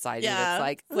theorist inside me Yeah. that's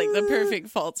like, the "Ooh, perfect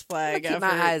false I'm flag. gonna keep my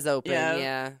effort. eyes open. Yeah.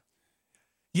 Yeah.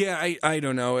 Yeah, I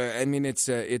don't know. I mean, it's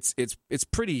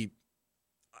pretty.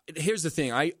 Here's the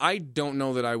thing. I don't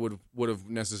know that I would have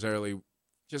necessarily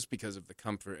just because of the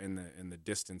comfort and the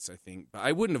distance, I think. But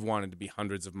I wouldn't have wanted to be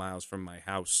hundreds of miles from my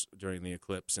house during the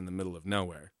eclipse in the middle of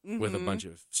nowhere with a bunch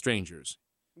of strangers,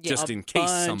 just in case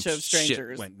some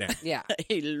shit went down. Yeah.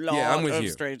 A lot I'm with of you.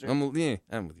 strangers. I'm with you.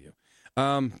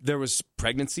 There was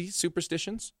pregnancy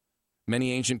superstitions.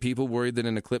 Many ancient people worried that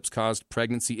an eclipse caused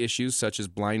pregnancy issues such as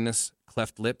blindness,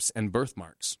 cleft lips, and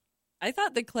birthmarks. I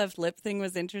thought the cleft lip thing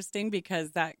was interesting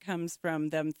because that comes from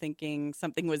them thinking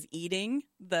something was eating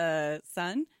the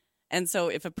sun. And so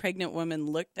if a pregnant woman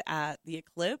looked at the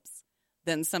eclipse,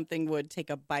 then something would take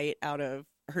a bite out of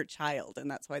her child. And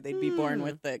that's why they'd be born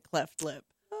with the cleft lip.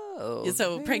 Oh,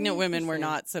 So very pregnant women were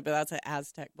interesting. not, so but that's an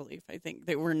Aztec belief, I think.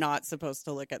 They were not supposed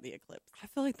to look at the eclipse. I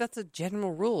feel like that's a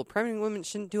general rule. Pregnant women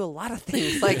shouldn't do a lot of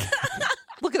things. Like,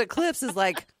 look at eclipse is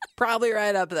like probably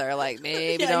right up there. Like,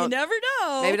 maybe You don't. never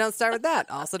know. Maybe don't start with that.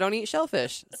 Also, don't eat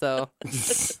shellfish. So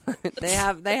they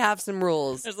have some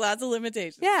rules. There's lots of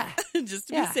limitations. Yeah. Just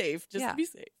to Yeah. be safe. Just Yeah. to be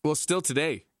safe. Well, still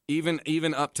today,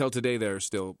 even up till today, there are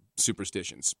still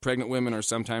superstitions. Pregnant women are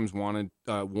sometimes warned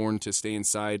to stay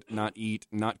inside, not eat,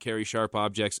 not carry sharp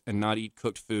objects, and not eat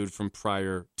cooked food from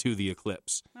prior to the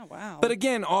eclipse. Oh, wow. But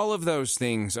again, all of those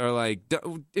things are like,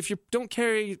 if you don't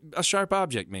carry a sharp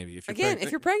object, maybe. If If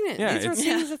you're pregnant, Yeah, these are it's-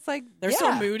 things that's like They're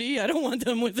so moody. I don't want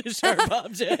them with a sharp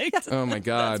object. Oh my That's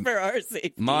God. for our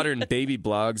safety. Modern baby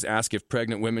blogs ask if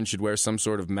pregnant women should wear some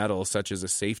sort of metal, such as a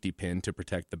safety pin, to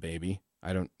protect the baby.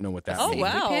 I don't know what that Oh, means.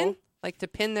 wow. Pin? Like to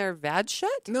pin their vag shut?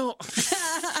 No.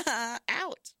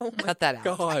 Out. Cut that out.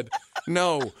 God.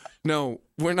 No,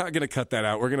 we're not going to cut that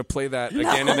out. We're going to play that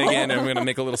again and again, and we're going to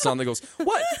make a little song that goes,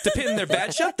 what? To pin their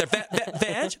vag shut? Their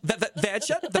vag? Vag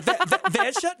shut? The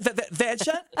vag shut? Vag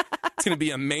shut? It's going to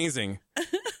be amazing.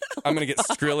 I'm going to get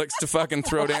Skrillex to fucking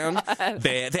throw down. It's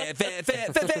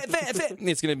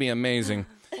going to be amazing.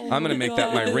 I'm going to make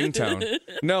that my ringtone.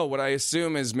 No, what I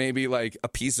assume is maybe like a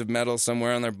piece of metal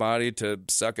somewhere on their body to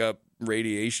suck up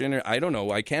radiation. Or I don't know.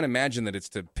 I can't imagine that it's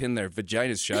to pin their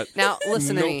vaginas shut. Now,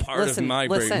 listen to no me. part Listen, of my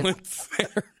listen. brain went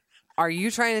there. Are you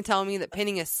trying to tell me that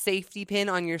pinning a safety pin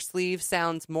on your sleeve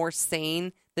sounds more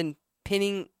sane than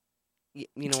pinning? You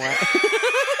know what?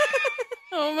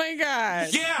 Oh, my God.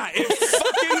 Yeah, it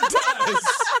fucking does.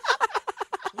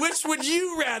 Which would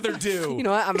you rather do? You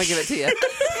know what? I'm gonna give it to you.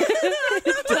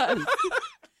 It's done.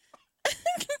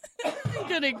 I'm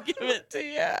going to give it to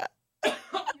you.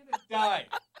 Die.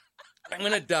 I'm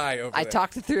gonna die over I that.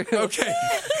 talked it through. Okay.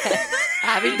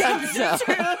 Having done so.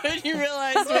 And you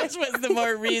realized which was the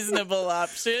more reasonable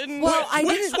option. Well, I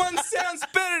Which didn't. one sounds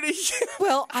better to you?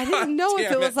 Well, I didn't know if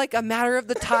damn it was it. like a matter of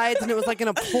the tides and it was like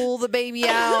gonna pull the baby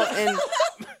out and.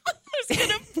 It's going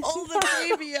to pull the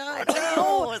baby out.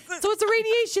 Oh, so it's a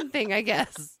radiation thing, I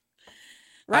guess.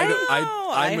 Right?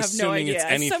 I I'm have no assuming it's idea.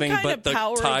 Some anything kind but of the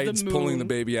power of the tides pulling the moon.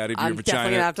 baby out of your I'm definitely vagina.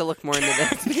 gonna have to look more into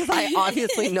this because I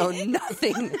obviously know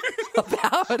nothing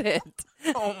about it.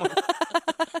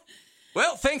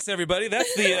 Well, thanks everybody.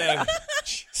 That's the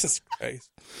Jesus Christ.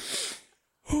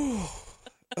 Whew.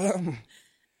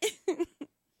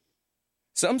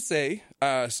 Some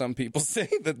people say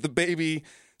that the baby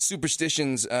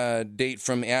superstitions date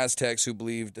from Aztecs who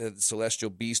believed the celestial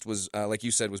beast was, like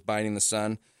you said, was biting the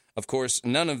sun. Of course,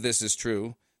 none of this is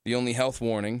true. The only health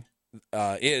warning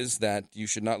is that you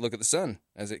should not look at the sun,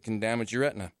 as it can damage your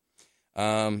retina.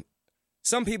 Some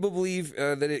people believe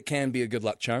that it can be a good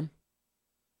luck charm,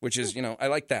 which is, I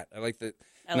like that. I like that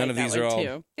I none like of that these are one, all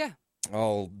too. Yeah.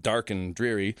 all dark and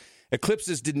dreary.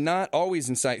 Eclipses did not always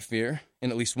incite fear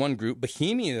in at least one group,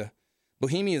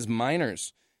 Bohemia's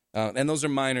miners. And those are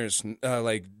miners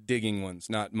like digging ones,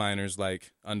 not miners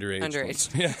like underage ones.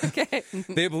 Yeah. Okay.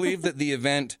 They believed that the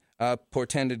event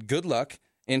portended good luck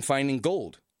in finding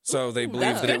gold. So they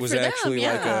believed that good it was for them, actually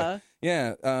like a...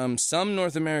 yeah. Yeah. Some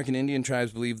North American Indian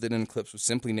tribes believed that an eclipse was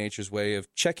simply nature's way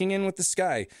of checking in with the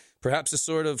sky, perhaps a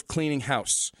sort of cleaning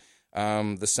house.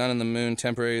 The sun and the moon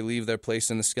temporarily leave their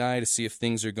place in the sky to see if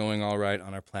things are going all right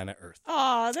on our planet Earth.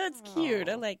 Oh, that's cute.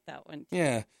 I like that one.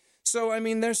 Yeah. So, I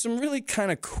mean, there's some really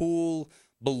kind of cool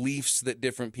beliefs that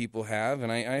different people have,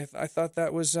 and I thought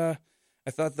that was, I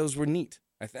thought those were neat.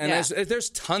 There's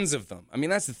tons of them. I mean,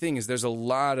 that's the thing is there's a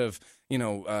lot of,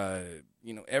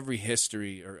 every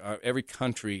history or every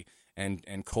country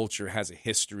and culture has a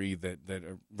history that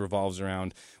revolves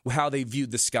around how they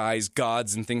viewed the skies,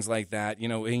 gods and things like that.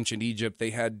 Ancient Egypt, they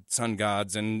had sun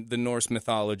gods, and the Norse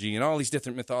mythology and all these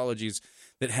different mythologies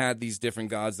that had these different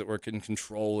gods that were in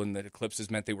control, and that eclipses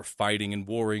meant they were fighting and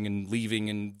warring and leaving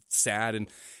and sad. And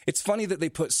it's funny that they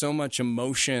put so much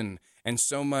emotion and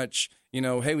so much,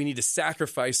 hey, we need to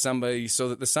sacrifice somebody so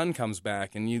that the sun comes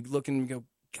back. And you look and go,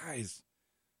 guys,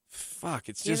 fuck,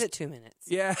 it's Give just it 2 minutes.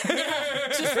 yeah.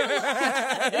 Just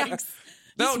relax.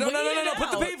 No. Just wait it Put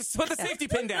out. put the safety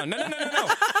pin down. No.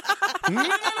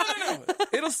 No.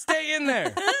 It'll stay in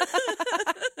there.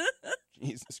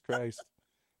 Jesus Christ.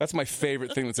 That's my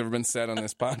favorite thing that's ever been said on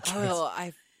this podcast.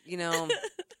 Oh,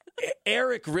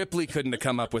 Eric Ripley couldn't have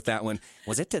come up with that one.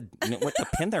 Was it to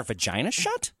pin their vagina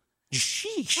shut? I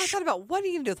Sheesh. thought about what are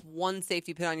you going to do with one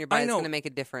safety pin on your butt I that's know. going to make a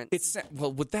difference. It's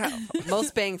well with that.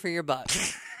 Most bang for your buck.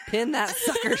 Pin that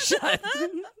sucker shut.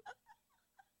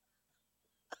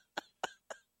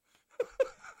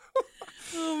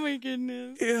 Oh my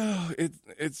goodness. Yeah,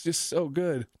 it's just so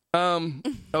good.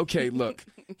 Okay, look.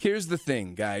 Here's the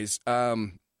thing, guys.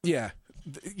 Yeah,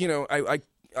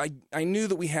 I knew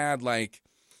that we had like,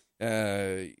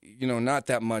 not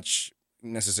that much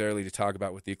necessarily to talk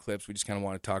about with the eclipse. We just kind of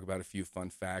want to talk about a few fun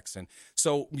facts, and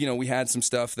so we had some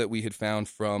stuff that we had found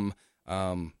from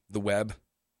the web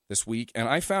this week, and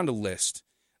I found a list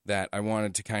that I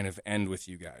wanted to kind of end with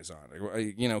you guys on.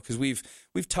 Because we've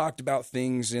talked about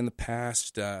things in the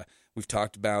past. We've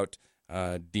talked about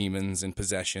demons and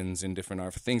possessions and different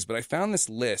art things, but I found this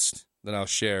list that I'll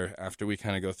share after we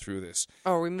kind of go through this.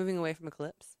 Oh, are we moving away from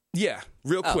Eclipse? Yeah,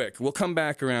 real quick. We'll come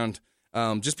back around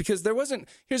just because there wasn't.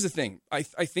 Here's the thing. I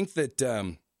think that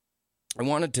I didn't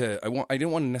want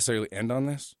to necessarily end on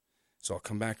this, so I'll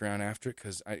come back around after it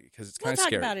because it's kind We'll of talk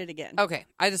scary. about it again. Okay.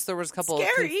 There was a couple of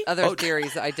Scary. other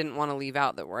theories that I didn't want to leave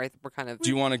out that were kind of. Do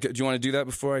you want to do that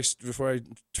before I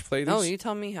play these? Oh, you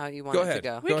tell me how you want Go it ahead. to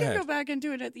go. We Go can ahead. go back and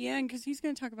do it at the end because he's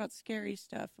going to talk about scary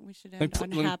stuff, and we should Let me end put- on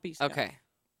let me- happy stuff. Okay.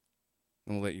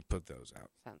 We'll let you put those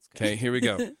out. Sounds good. Okay, here we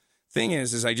go. Thing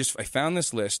is I found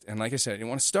this list, and like I said, I didn't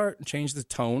want to start and change the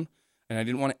tone, and I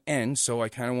didn't want to end, so I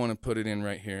kind of want to put it in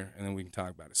right here, and then we can talk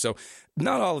about it. So,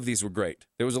 not all of these were great.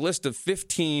 There was a list of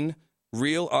 15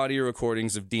 real audio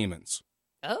recordings of demons.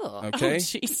 Oh. Okay, Oh,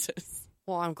 Jesus.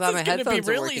 Well, I'm glad my This is gonna be headphones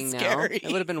are really working scary. now.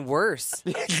 It would have been worse.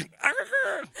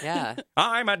 Yeah.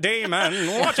 I'm a demon.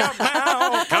 Watch out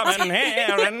now. Coming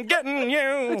here and getting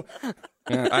you.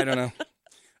 I don't know.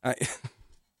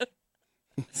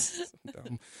 So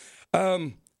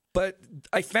dumb. But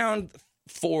I found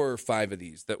 4 or 5 of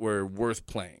these that were worth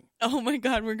playing. Oh my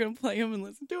God, we're going to play him and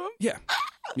listen to him? Yeah.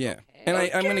 And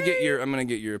I'm gonna get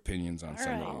your opinions on All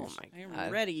some right. of these. my I'm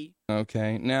God. ready.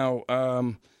 Okay, now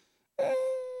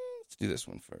let's do this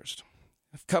one first.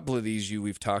 A couple of these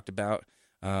we've talked about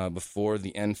before.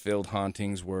 The Enfield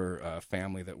hauntings were a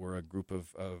family that were a group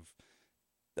of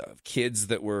kids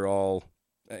that were all.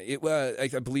 I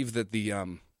believe that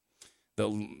the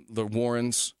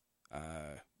Warrens,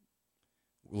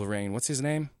 Lorraine, what's his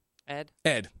name? Ed?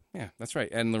 Ed. Yeah, that's right.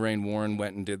 Ed and Lorraine Warren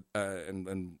went and did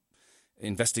and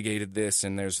investigated this,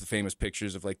 and there's the famous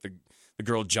pictures of like the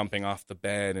girl jumping off the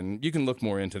bed, and you can look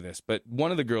more into this. But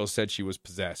one of the girls said she was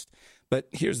possessed. But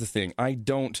here's the thing. I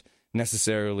don't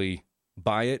necessarily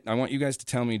buy it. I want you guys to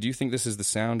tell me, do you think this is the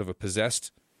sound of a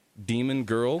possessed demon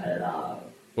girl?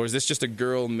 Or is this just a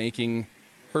girl making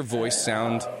her voice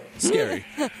sound scary?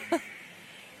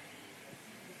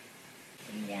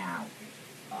 Now,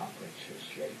 Margaret's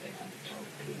sleeping and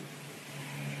talking.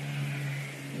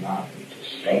 Margaret's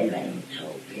sleeping and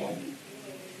talking.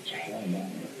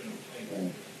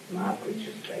 Margaret's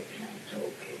sleeping and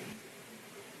talking.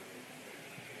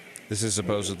 This is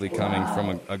supposedly coming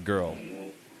from a girl.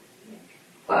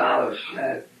 Oh,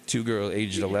 shit. 2 girls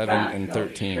aged 11 and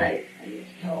 13. And he's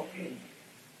talking.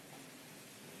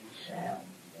 Sound.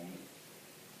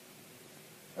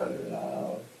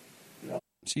 Hello.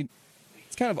 See,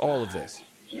 it's kind of all of this.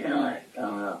 You know it's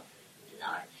gone off.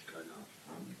 Lights gone off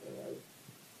on board.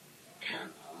 Come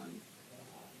on.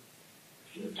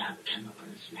 If you don't come up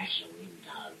and smash a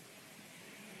window.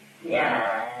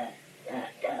 Yeah.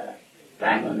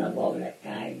 Bang on the wall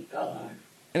again. Go on.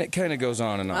 And it kind of goes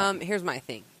on and on. Here's my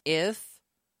thing. If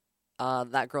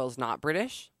that girl's not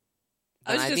British,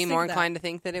 I then was I'd just be more thinking that. inclined to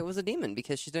think that it was a demon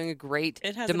because she's doing a great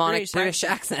It has a demonic British British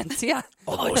accent. Yeah.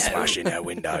 Although smashing that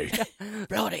window.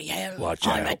 Bloody hell. Watch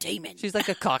I'm out. a demon. She's like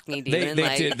a Cockney demon.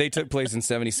 They took place in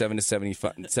 77 to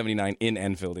 79 in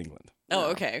Enfield, England. Oh,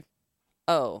 okay.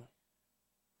 Oh.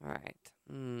 All right.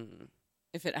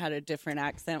 If it had a different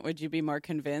accent, would you be more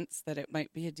convinced that it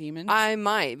might be a demon? I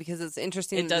might because it's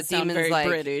interesting. It that does the sound demon's very like,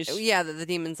 British. Yeah, that the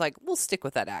demon's like, we'll stick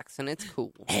with that accent. It's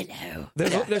cool. Hello.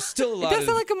 There's still a It lot does of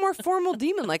sound like a more formal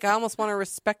demon. Like I almost want to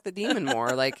respect the demon more.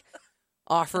 Like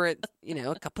offer it,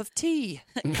 a cup of tea.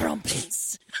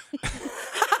 Crumpets.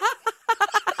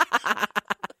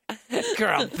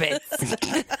 Crumpets.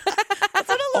 That's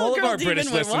what a all of girl our demon British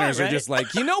would want, listeners are right? just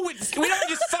like, we don't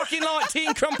just fucking like tea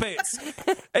and crumpets.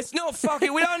 It's no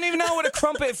fucking. We don't even know what a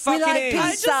crumpet fucking like is.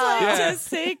 I just like Yeah. to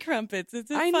say crumpets.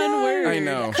 It's a I fun know. word. I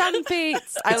know.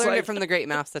 Crumpets. I learned like- it from the Great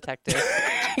Mouse Detective.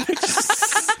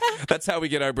 That's how we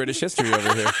get our British history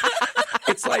over here.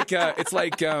 It's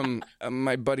like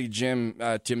my buddy Jim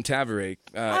Taverake.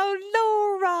 Oh,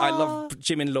 Laura. I love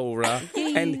Jim and Laura,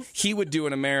 and he would do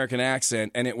an American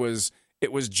accent, and it was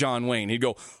John Wayne. He'd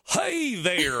go, "Hey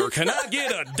there, can I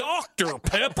get a Dr.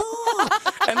 Pepper?"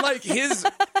 And like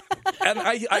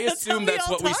I assume we that's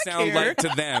all what we talk sound here. like to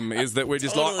them, is that we're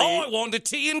just Totally. like, "Oh, I want a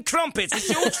tea and crumpets. Is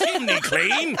your chimney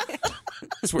clean?"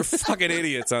 'Cause we're fucking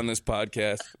idiots on this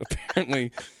podcast,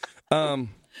 apparently.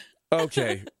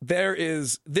 Okay,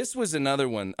 this was another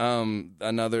one,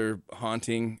 another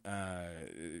haunting,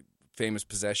 famous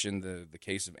possession, the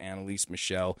case of Anneliese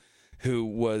Michel, who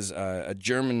was a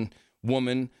German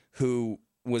woman who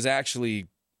was actually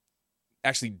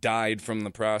died from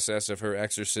the process of her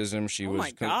exorcism. She Oh was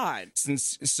my God.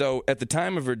 So at the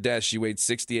time of her death, she weighed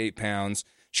 68 pounds.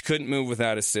 She couldn't move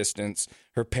without assistance.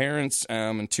 Her parents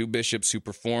and two bishops who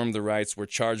performed the rites were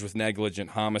charged with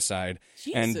negligent homicide.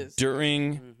 And Jesus.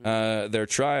 during their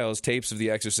trials, tapes of the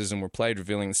exorcism were played,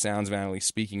 revealing the sounds of Anneliese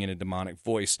speaking in a demonic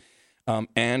voice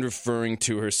and referring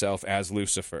to herself as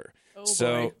Lucifer.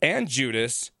 boy. And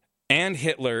Judas and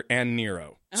Hitler and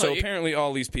Nero. So apparently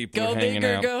all these people Go are hanging big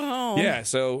or out. go home. Yeah,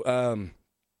 so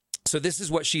this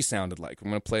is what she sounded like. I'm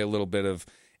going to play a little bit of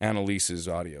Annaliese's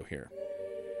audio here.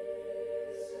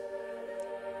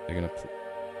 They're going to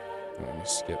let me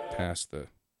skip past the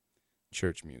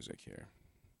church music here.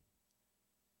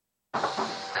 Ich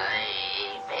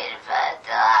bin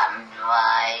verdammt,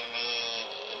 Weini.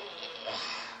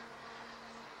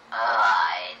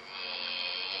 Weini.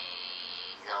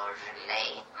 So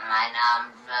schlecht mein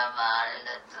Amt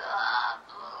verwaltet habe.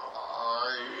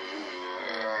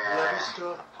 Wer bist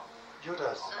du?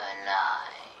 Judas.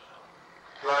 Nein.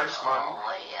 Fleischmann.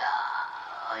 Oh ja.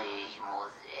 Ich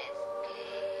muss jetzt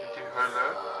gehen. In die Hölle.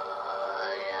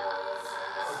 Oh ja.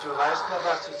 Und du weißt noch,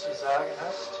 was du zu sagen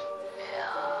hast?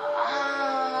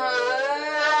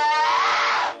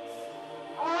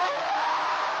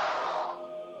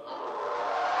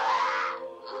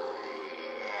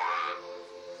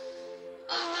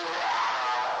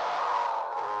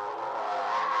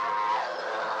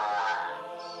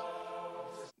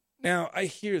 Now, I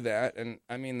hear that, and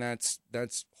I mean, that's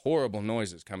horrible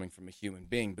noises coming from a human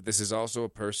being, but this is also a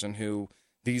person who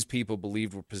these people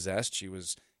believed were possessed. She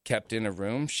was kept in a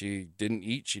room. She didn't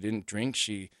eat. She didn't drink.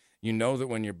 You know that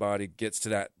when your body gets to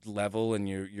that level and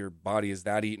your body is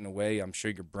that eaten away, I'm sure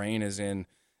your brain is in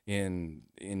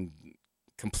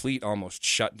complete almost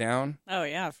shutdown. Oh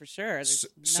yeah, for sure. There's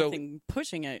So- nothing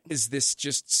pushing it. Is this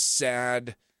just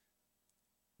sad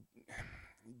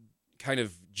kind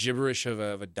of gibberish of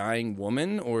a dying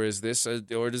woman, or is this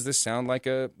or does this sound like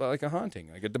a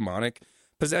haunting, like a demonic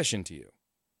possession to you?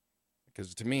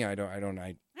 Because to me, I don't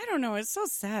know. It's so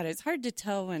sad. It's hard to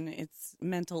tell when it's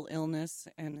mental illness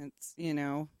and it's,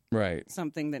 right.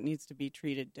 something that needs to be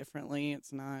treated differently.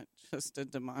 It's not just a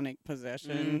demonic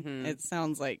possession. Mhm. It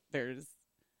sounds like there's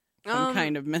some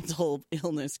kind of mental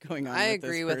illness going on. I with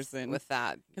agree this person. with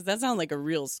that. Because that sounded like a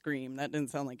real scream. That didn't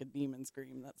sound like a demon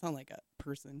scream. That sounded like a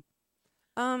person.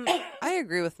 I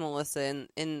agree with Melissa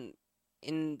in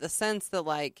the sense that,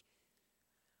 like,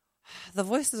 the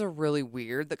voices are really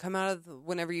weird that come out of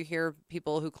whenever you hear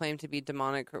people who claim to be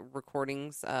demonic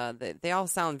recordings. They all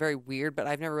sound very weird, but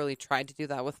I've never really tried to do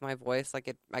that with my voice.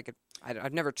 Like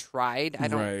I've never tried. I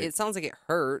don't. Right. It sounds like it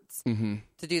hurts Mm-hmm.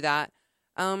 to do that.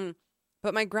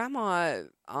 But my grandma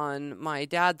on my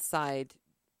dad's side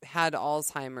had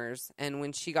Alzheimer's, and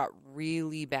when she got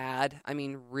really bad, I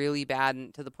mean really bad,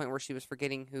 and to the point where she was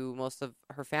forgetting who most of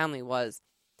her family was,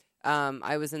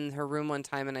 I was in her room one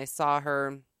time and I saw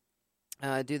her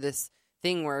do this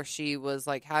thing where she was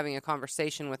like having a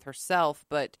conversation with herself,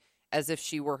 but as if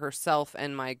she were herself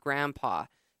and my grandpa.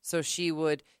 So she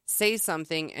would say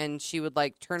something and she would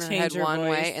like turn her Change head her one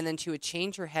way, voice. and then she would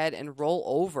change her head and roll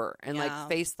over and Yeah. like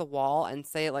face the wall and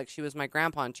say it like she was my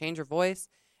grandpa and change her voice,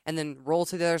 and then roll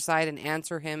to the other side and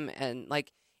answer him. And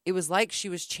like it was like she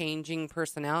was changing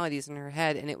personalities in her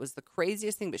head, and it was the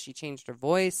craziest thing. But she changed her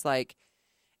voice, like,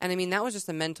 and I mean that was just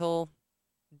a mental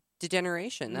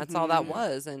degeneration. That's all that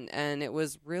was, and it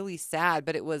was really sad.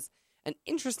 But it was an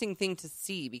interesting thing to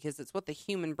see because it's what the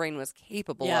human brain was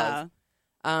capable Yeah.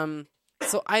 of.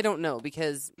 So I don't know,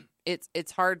 because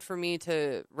it's hard for me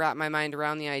to wrap my mind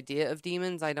around the idea of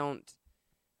demons. I don't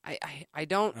I'm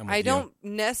with you.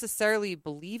 necessarily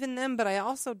believe in them, but I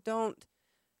also don't,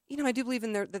 I do believe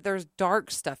in that there's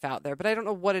dark stuff out there, but I don't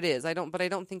know what it is. I don't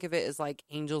think of it as like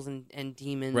angels and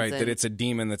demons. Right, and, that it's a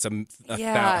demon that's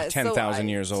 10,000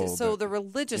 years old. So the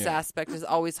religious aspect is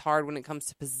always hard when it comes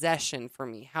to possession for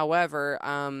me. However,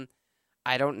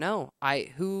 I don't know.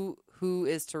 Who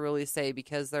is to really say,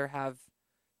 because there have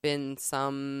been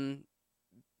some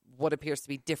what appears to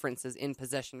be differences in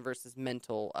possession versus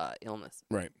mental illness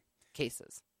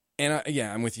cases. And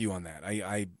I'm with you on that.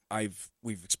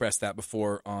 We've expressed that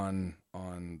before on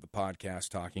the podcast,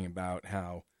 talking about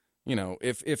how,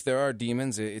 if there are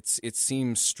demons, it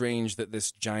seems strange that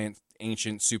this giant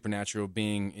ancient supernatural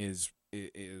being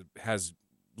has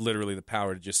literally the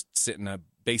power to just sit in a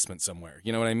basement somewhere.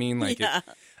 You know what I mean? Like,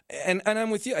 and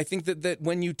I'm with you. I think that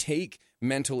when you take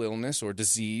mental illness or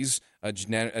disease, a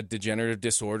degenerative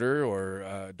disorder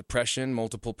or depression,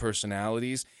 multiple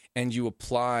personalities, and you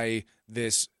apply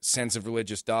this sense of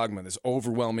religious dogma, this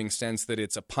overwhelming sense that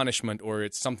it's a punishment or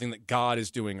it's something that God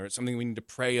is doing or it's something we need to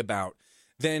pray about,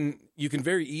 then you can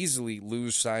very easily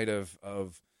lose sight of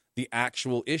the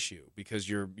actual issue, because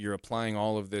you're applying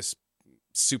all of this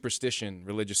superstition,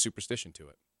 religious superstition, to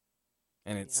it.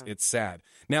 And it's sad.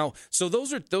 Now, so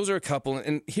those are a couple.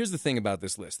 And here's the thing about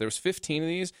this list: there was 15 of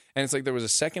these, and it's like there was a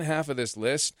second half of this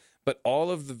list, but all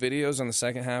of the videos on the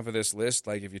second half of this list,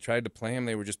 like if you tried to play them,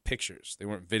 they were just pictures. They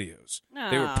weren't videos.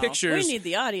 They were pictures. We need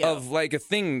the audio of like a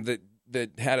thing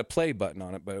that had a play button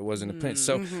on it, but it wasn't a print.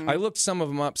 So I looked some of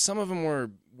them up. Some of them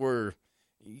were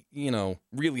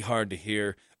really hard to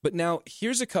hear. But now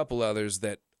here's a couple others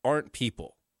that aren't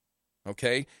people.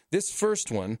 Okay, this first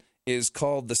one is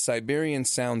called The Siberian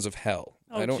Sounds of Hell.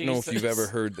 I don't know if you've ever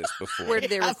heard this before. Where did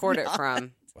they record it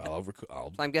from? Well,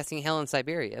 I'm guessing hell in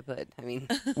Siberia, but I mean...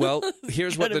 Well,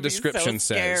 here's what the description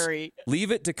says. Scary.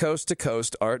 Leave it to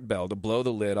coast Art Bell to blow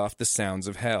the lid off the sounds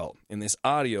of hell. In this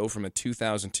audio from a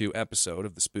 2002 episode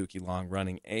of the spooky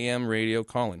long-running AM radio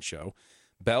call-in show,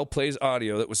 Bell plays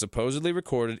audio that was supposedly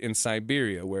recorded in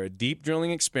Siberia, where a deep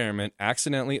drilling experiment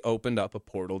accidentally opened up a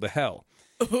portal to hell.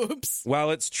 Oops. While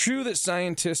it's true that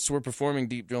scientists were performing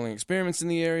deep drilling experiments in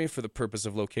the area for the purpose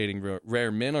of locating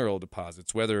rare mineral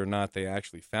deposits, whether or not they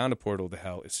actually found a portal to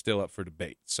hell is still up for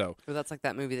debate. So, that's like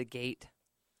that movie, The Gate.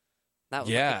 That was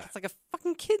it's like a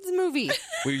fucking kids movie.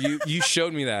 Well, you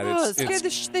showed me that. It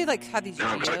scared they like had these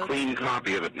Now, I've got a videos. clean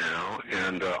copy of it now,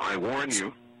 and I warn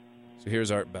you, So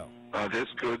here's Art Bell. this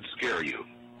could scare you.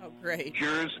 Oh, great.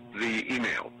 Here's the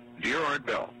email. Dear Art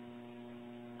Bell,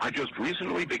 I just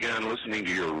recently began listening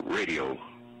to your radio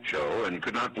show and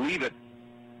could not believe it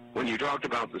when you talked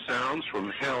about the sounds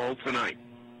from hell tonight.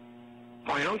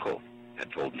 My uncle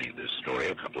had told me this story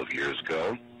a couple of years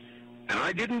ago, and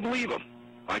I didn't believe him.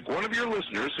 Like one of your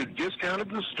listeners who discounted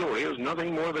the story as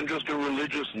nothing more than just a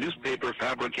religious newspaper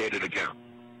fabricated account.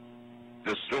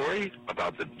 The story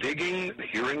about the digging, the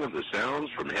hearing of the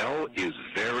sounds from hell is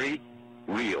very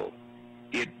real.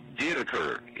 It did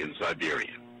occur in Siberia.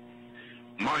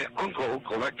 My uncle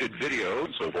collected video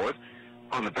and so forth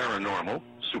on the paranormal,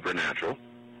 supernatural.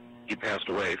 He passed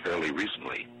away fairly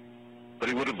recently, but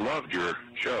he would have loved your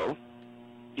show.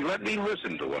 He let me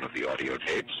listen to one of the audio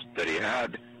tapes that he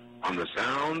had on the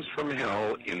sounds from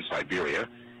hell in Siberia,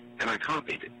 and I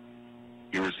copied it.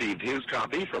 He received his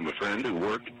copy from a friend who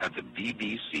worked at the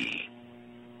BBC.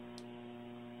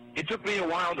 It took me a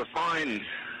while to find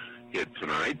it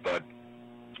tonight, but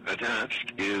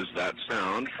attached is that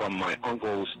sound from my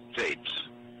uncle's tapes.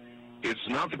 It's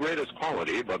not the greatest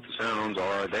quality, but the sounds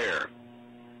are there.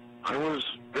 I was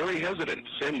very hesitant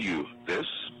to send you this,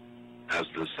 as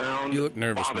the sound You look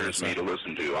nervous when bothers you me say to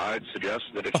listen to. I'd suggest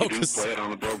that if you do play it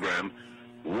on the program,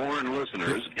 warn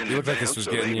listeners in You look like advance this was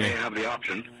so they getting you. may have the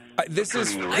option. This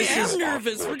is I am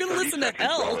nervous. We're going to listen to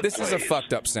hell. this is a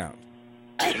fucked up sound.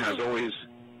 It has always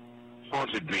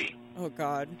haunted me. Oh,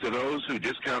 God. To those who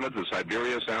discounted the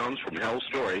Siberia sounds from hell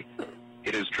story,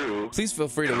 it is true. Please feel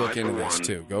free to And look I, into for this one,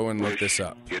 too. Go and look wish this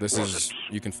up. it This is wasn't.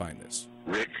 you can find this.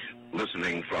 Rick,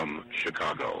 listening from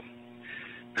Chicago.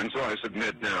 And so I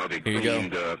submit now the Here you go.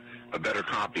 cleaned, a better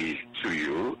copy to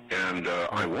you. And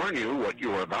I warn you, what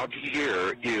you are about to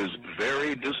hear is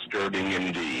very disturbing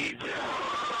indeed.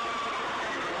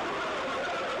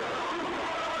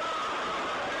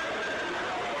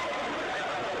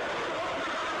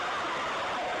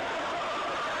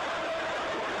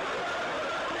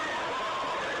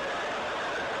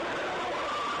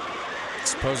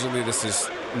 Supposedly, this is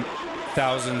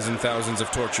thousands and thousands of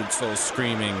tortured souls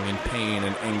screaming in pain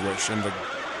and anguish in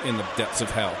the depths of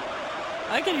hell.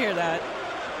 I can hear that.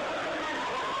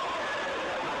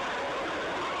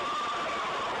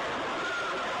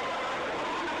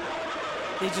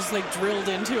 They just like drilled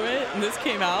into it and this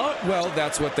came out? Well,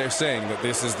 that's what they're saying, that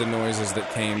this is the noises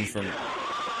that came from...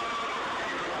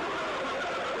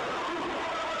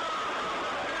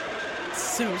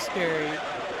 So scary.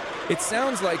 It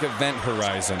sounds like Event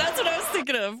Horizon. That's what I was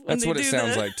thinking of. When That's they what it do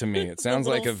sounds the- like to me. It the sounds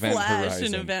like little Event flash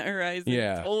Horizon. in Event Horizon.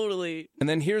 Yeah. Totally. And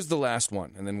then here's the last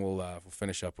one, and then we'll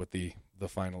finish up with the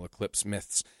final eclipse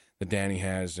myths that Danny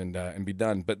has and be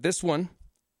done. But this one,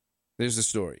 there's the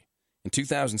story. In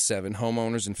 2007,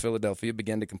 homeowners in Philadelphia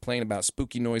began to complain about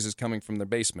spooky noises coming from their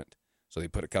basement. So they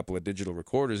put a couple of digital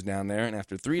recorders down there, and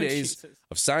after 3 days Jesus.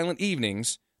 of silent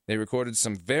evenings, they recorded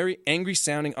some very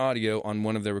angry-sounding audio on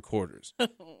one of their recorders.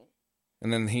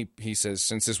 And then he says,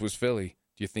 since this was Philly,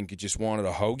 do you think you just wanted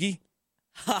a hoagie?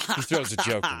 He throws a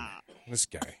joke in. This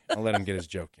guy. I'll let him get his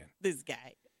joke in. This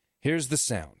guy. Here's the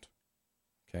sound.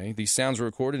 Okay, these sounds were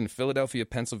recorded in Philadelphia,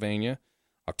 Pennsylvania,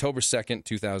 October 2nd,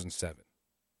 2007.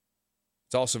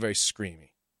 It's also very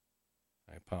screamy.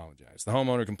 I apologize. The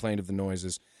homeowner complained of the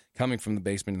noises coming from the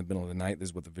basement in the middle of the night. This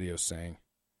is what the video is saying.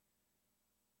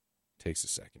 Takes a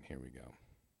second. Here we go.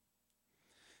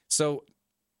 So,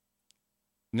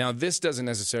 now this doesn't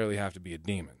necessarily have to be a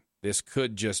demon. This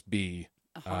could just be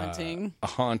A haunting. a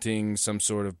haunting, some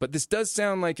sort of. But this does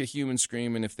sound like a human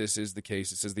scream, and if this is the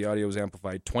case, it says the audio was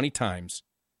amplified 20 times.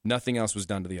 Nothing else was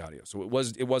done to the audio, so it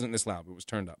wasn't this loud. It was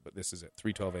turned up, but this is it.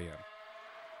 3:12 a.m.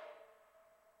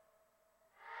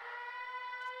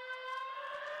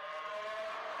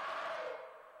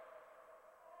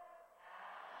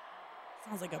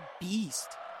 Sounds like a beast.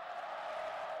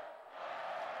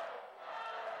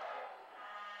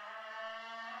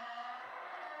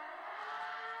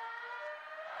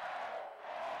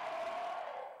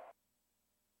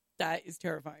 That is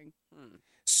terrifying.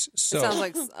 So It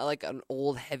sounds like an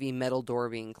old heavy metal door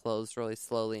being closed really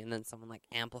slowly, and then someone like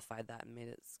amplified that and made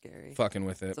it scary. fucking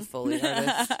with it. It's a Foley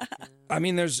artist. Yeah. I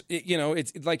mean,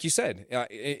 it's like you said,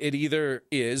 it either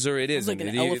is or it Sounds isn't. like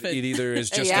an It elephant. either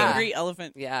is just Yeah. Angry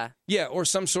elephant. Yeah. or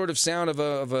some sort of sound of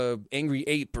a angry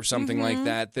ape or something like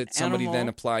that somebody Animal. then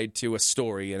applied to a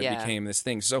story and it Yeah. became this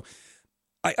thing. So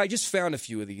I just found a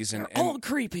few of these and All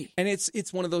creepy. and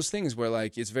it's one of those things where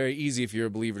like it's very easy if you're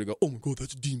a believer to go, oh my god,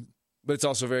 that's a demon, but it's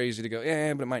also very easy to go,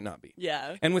 yeah, but it might not be.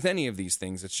 Yeah. And with any of these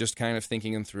things, it's just kind of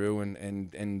thinking them through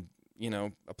and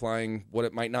applying what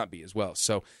it might not be as well.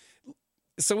 So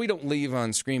we don't leave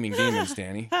on screaming demons,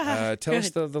 Danny. Tell us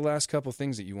the last couple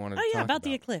things that you wanted to Oh, yeah, talk about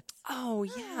the eclipse. Oh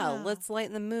yeah. Let's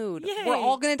lighten the mood. Yay. We're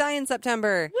all gonna die in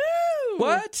September. Woo!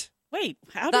 What? Wait,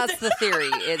 how did That's the theory.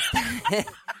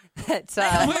 It's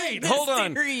that. Wait, hold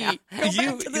on. Go You- back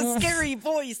to the scary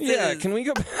voices. Yeah, can we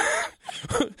go back?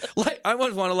 I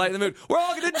want to lighten the mood. We're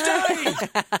all going to die.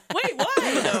 Wait,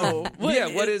 why though?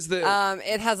 What is the...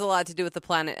 It has a lot to do with the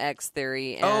Planet X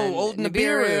theory and old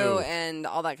Nibiru. and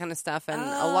all that kind of stuff. And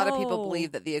a lot of people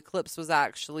believe that the eclipse was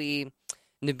actually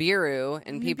Nibiru,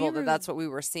 and people Nibiru. that's what we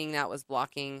were seeing that was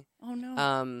blocking Oh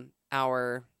no.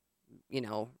 our, They're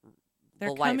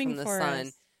the light coming from the for sun.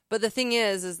 us. But the thing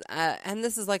is, and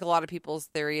this is like a lot of people's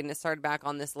theory, and it started back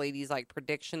on this lady's like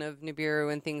prediction of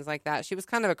Nibiru and things like that. She was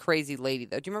kind of a crazy lady,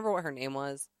 though. Do you remember what her name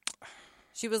was?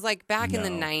 She was like back in the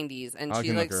No. 90s, and I she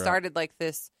can like look her up. started like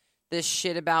this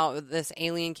shit about this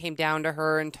alien came down to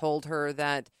her and told her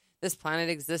that this planet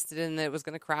existed and that it was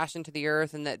going to crash into the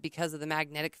earth, and that because of the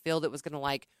magnetic field, it was going to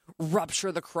like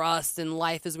rupture the crust, and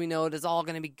life as we know it is all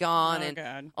going to be gone, Oh, and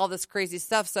God. all this crazy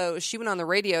stuff. So she went on the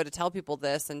radio to tell people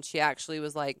this, and she actually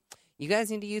was like, you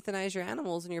guys need to euthanize your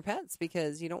animals and your pets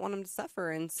because you don't want them to suffer.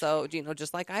 And so,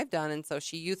 just like I've done. And so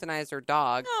she euthanized her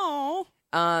dog. Oh.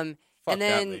 Fuck And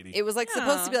then that lady. it was like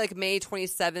supposed to be Yeah. like May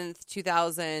 27th,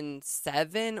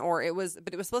 2007, but it was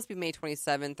supposed to be May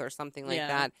 27th or something like Yeah.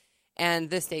 that. And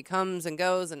this date comes and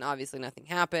goes, and obviously nothing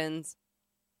happens.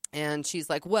 And she's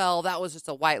like, well, that was just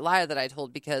a white lie that I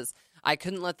told because I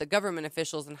couldn't let the government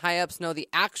officials and high ups know the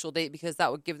actual date because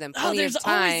that would give them Oh, plenty there's of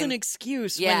time always an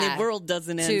excuse when Yeah. the world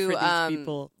doesn't end to for these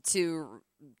people.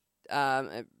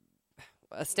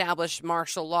 establish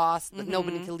martial law so that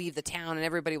nobody Mhm. can leave the town and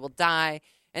everybody will die.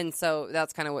 And so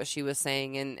that's kind of what she was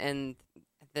saying and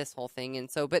this whole thing.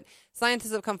 And so, but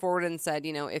scientists have come forward and said,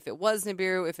 if it was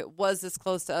Nibiru, if it was this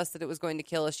close to us that it was going to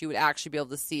kill us, you would actually be able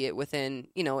to see it within,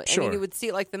 I Sure. mean, you would see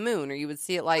it like the moon, or you would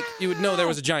see it like, You would know there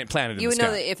was a giant planet in you the would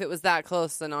know sky. that if it was that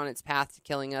close and on its path to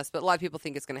killing us. But a lot of people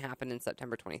think it's going to happen in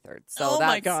September 23rd. So Oh, that's,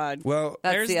 my God. Well,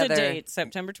 that's There's the the other date,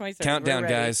 September 23rd. countdown, We're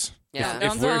ready. guys.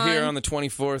 Yeah. If we're here on. on the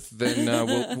 24th, then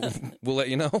we'll let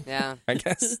you know. Yeah. I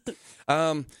guess.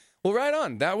 Well, right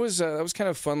on. That was kind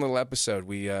of a fun little episode.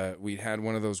 We had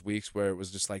one of those weeks where it was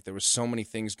just like there was so many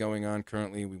things going on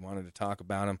currently. We wanted to talk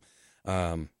about them.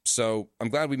 So I'm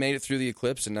glad we made it through the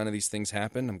eclipse and none of these things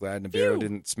happened. I'm glad Nibiru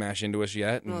didn't smash into us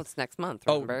yet. And, Well, it's next month,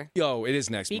 remember? it is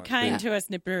next Be month. kind to us,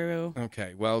 Nibiru.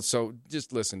 Okay, well, so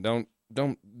just listen. Don't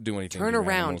do anything. Turn to your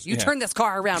around. animals. You Yeah. turn this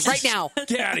car around right now.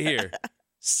 Get out of here.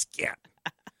 Scat.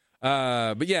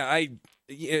 But yeah,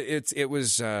 it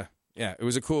was a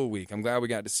cool week. I'm glad we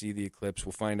got to see the eclipse.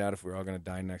 We'll find out if we're all going to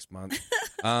die next month.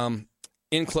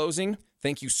 In closing,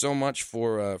 thank you so much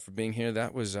for being here.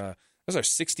 That was our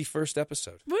 61st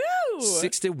episode. Woo!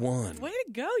 61. Way to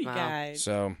go, you Wow. guys.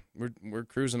 So we're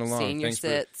cruising along. Senior Thanks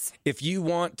sits. If you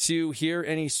want to hear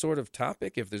any sort of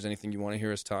topic, if there's anything you want to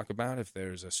hear us talk about, if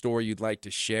there's a story you'd like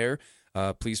to share,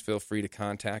 please feel free to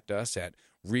contact us at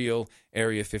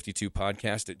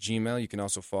realarea52podcast@gmail.com. You can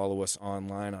also follow us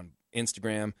online on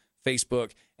Instagram,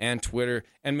 Facebook, and Twitter,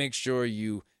 and make sure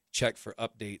you check for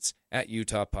updates at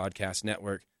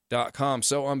utahpodcastnetwork.com.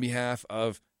 So on behalf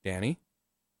of Danny,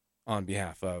 on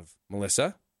behalf of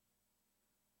Melissa,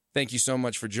 thank you so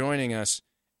much for joining us.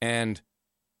 And,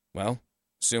 well,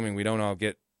 assuming we don't all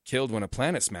get killed when a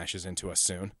planet smashes into us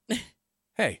soon,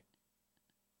 hey,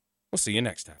 we'll see you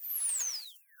next time.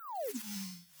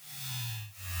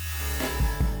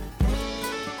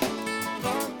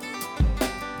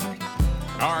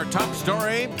 Our top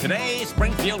story today: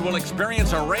 Springfield will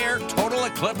experience a rare total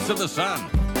eclipse of the sun.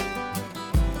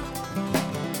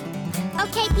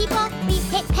 Okay, people, we've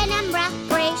hit penumbra.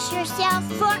 Brace yourself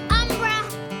for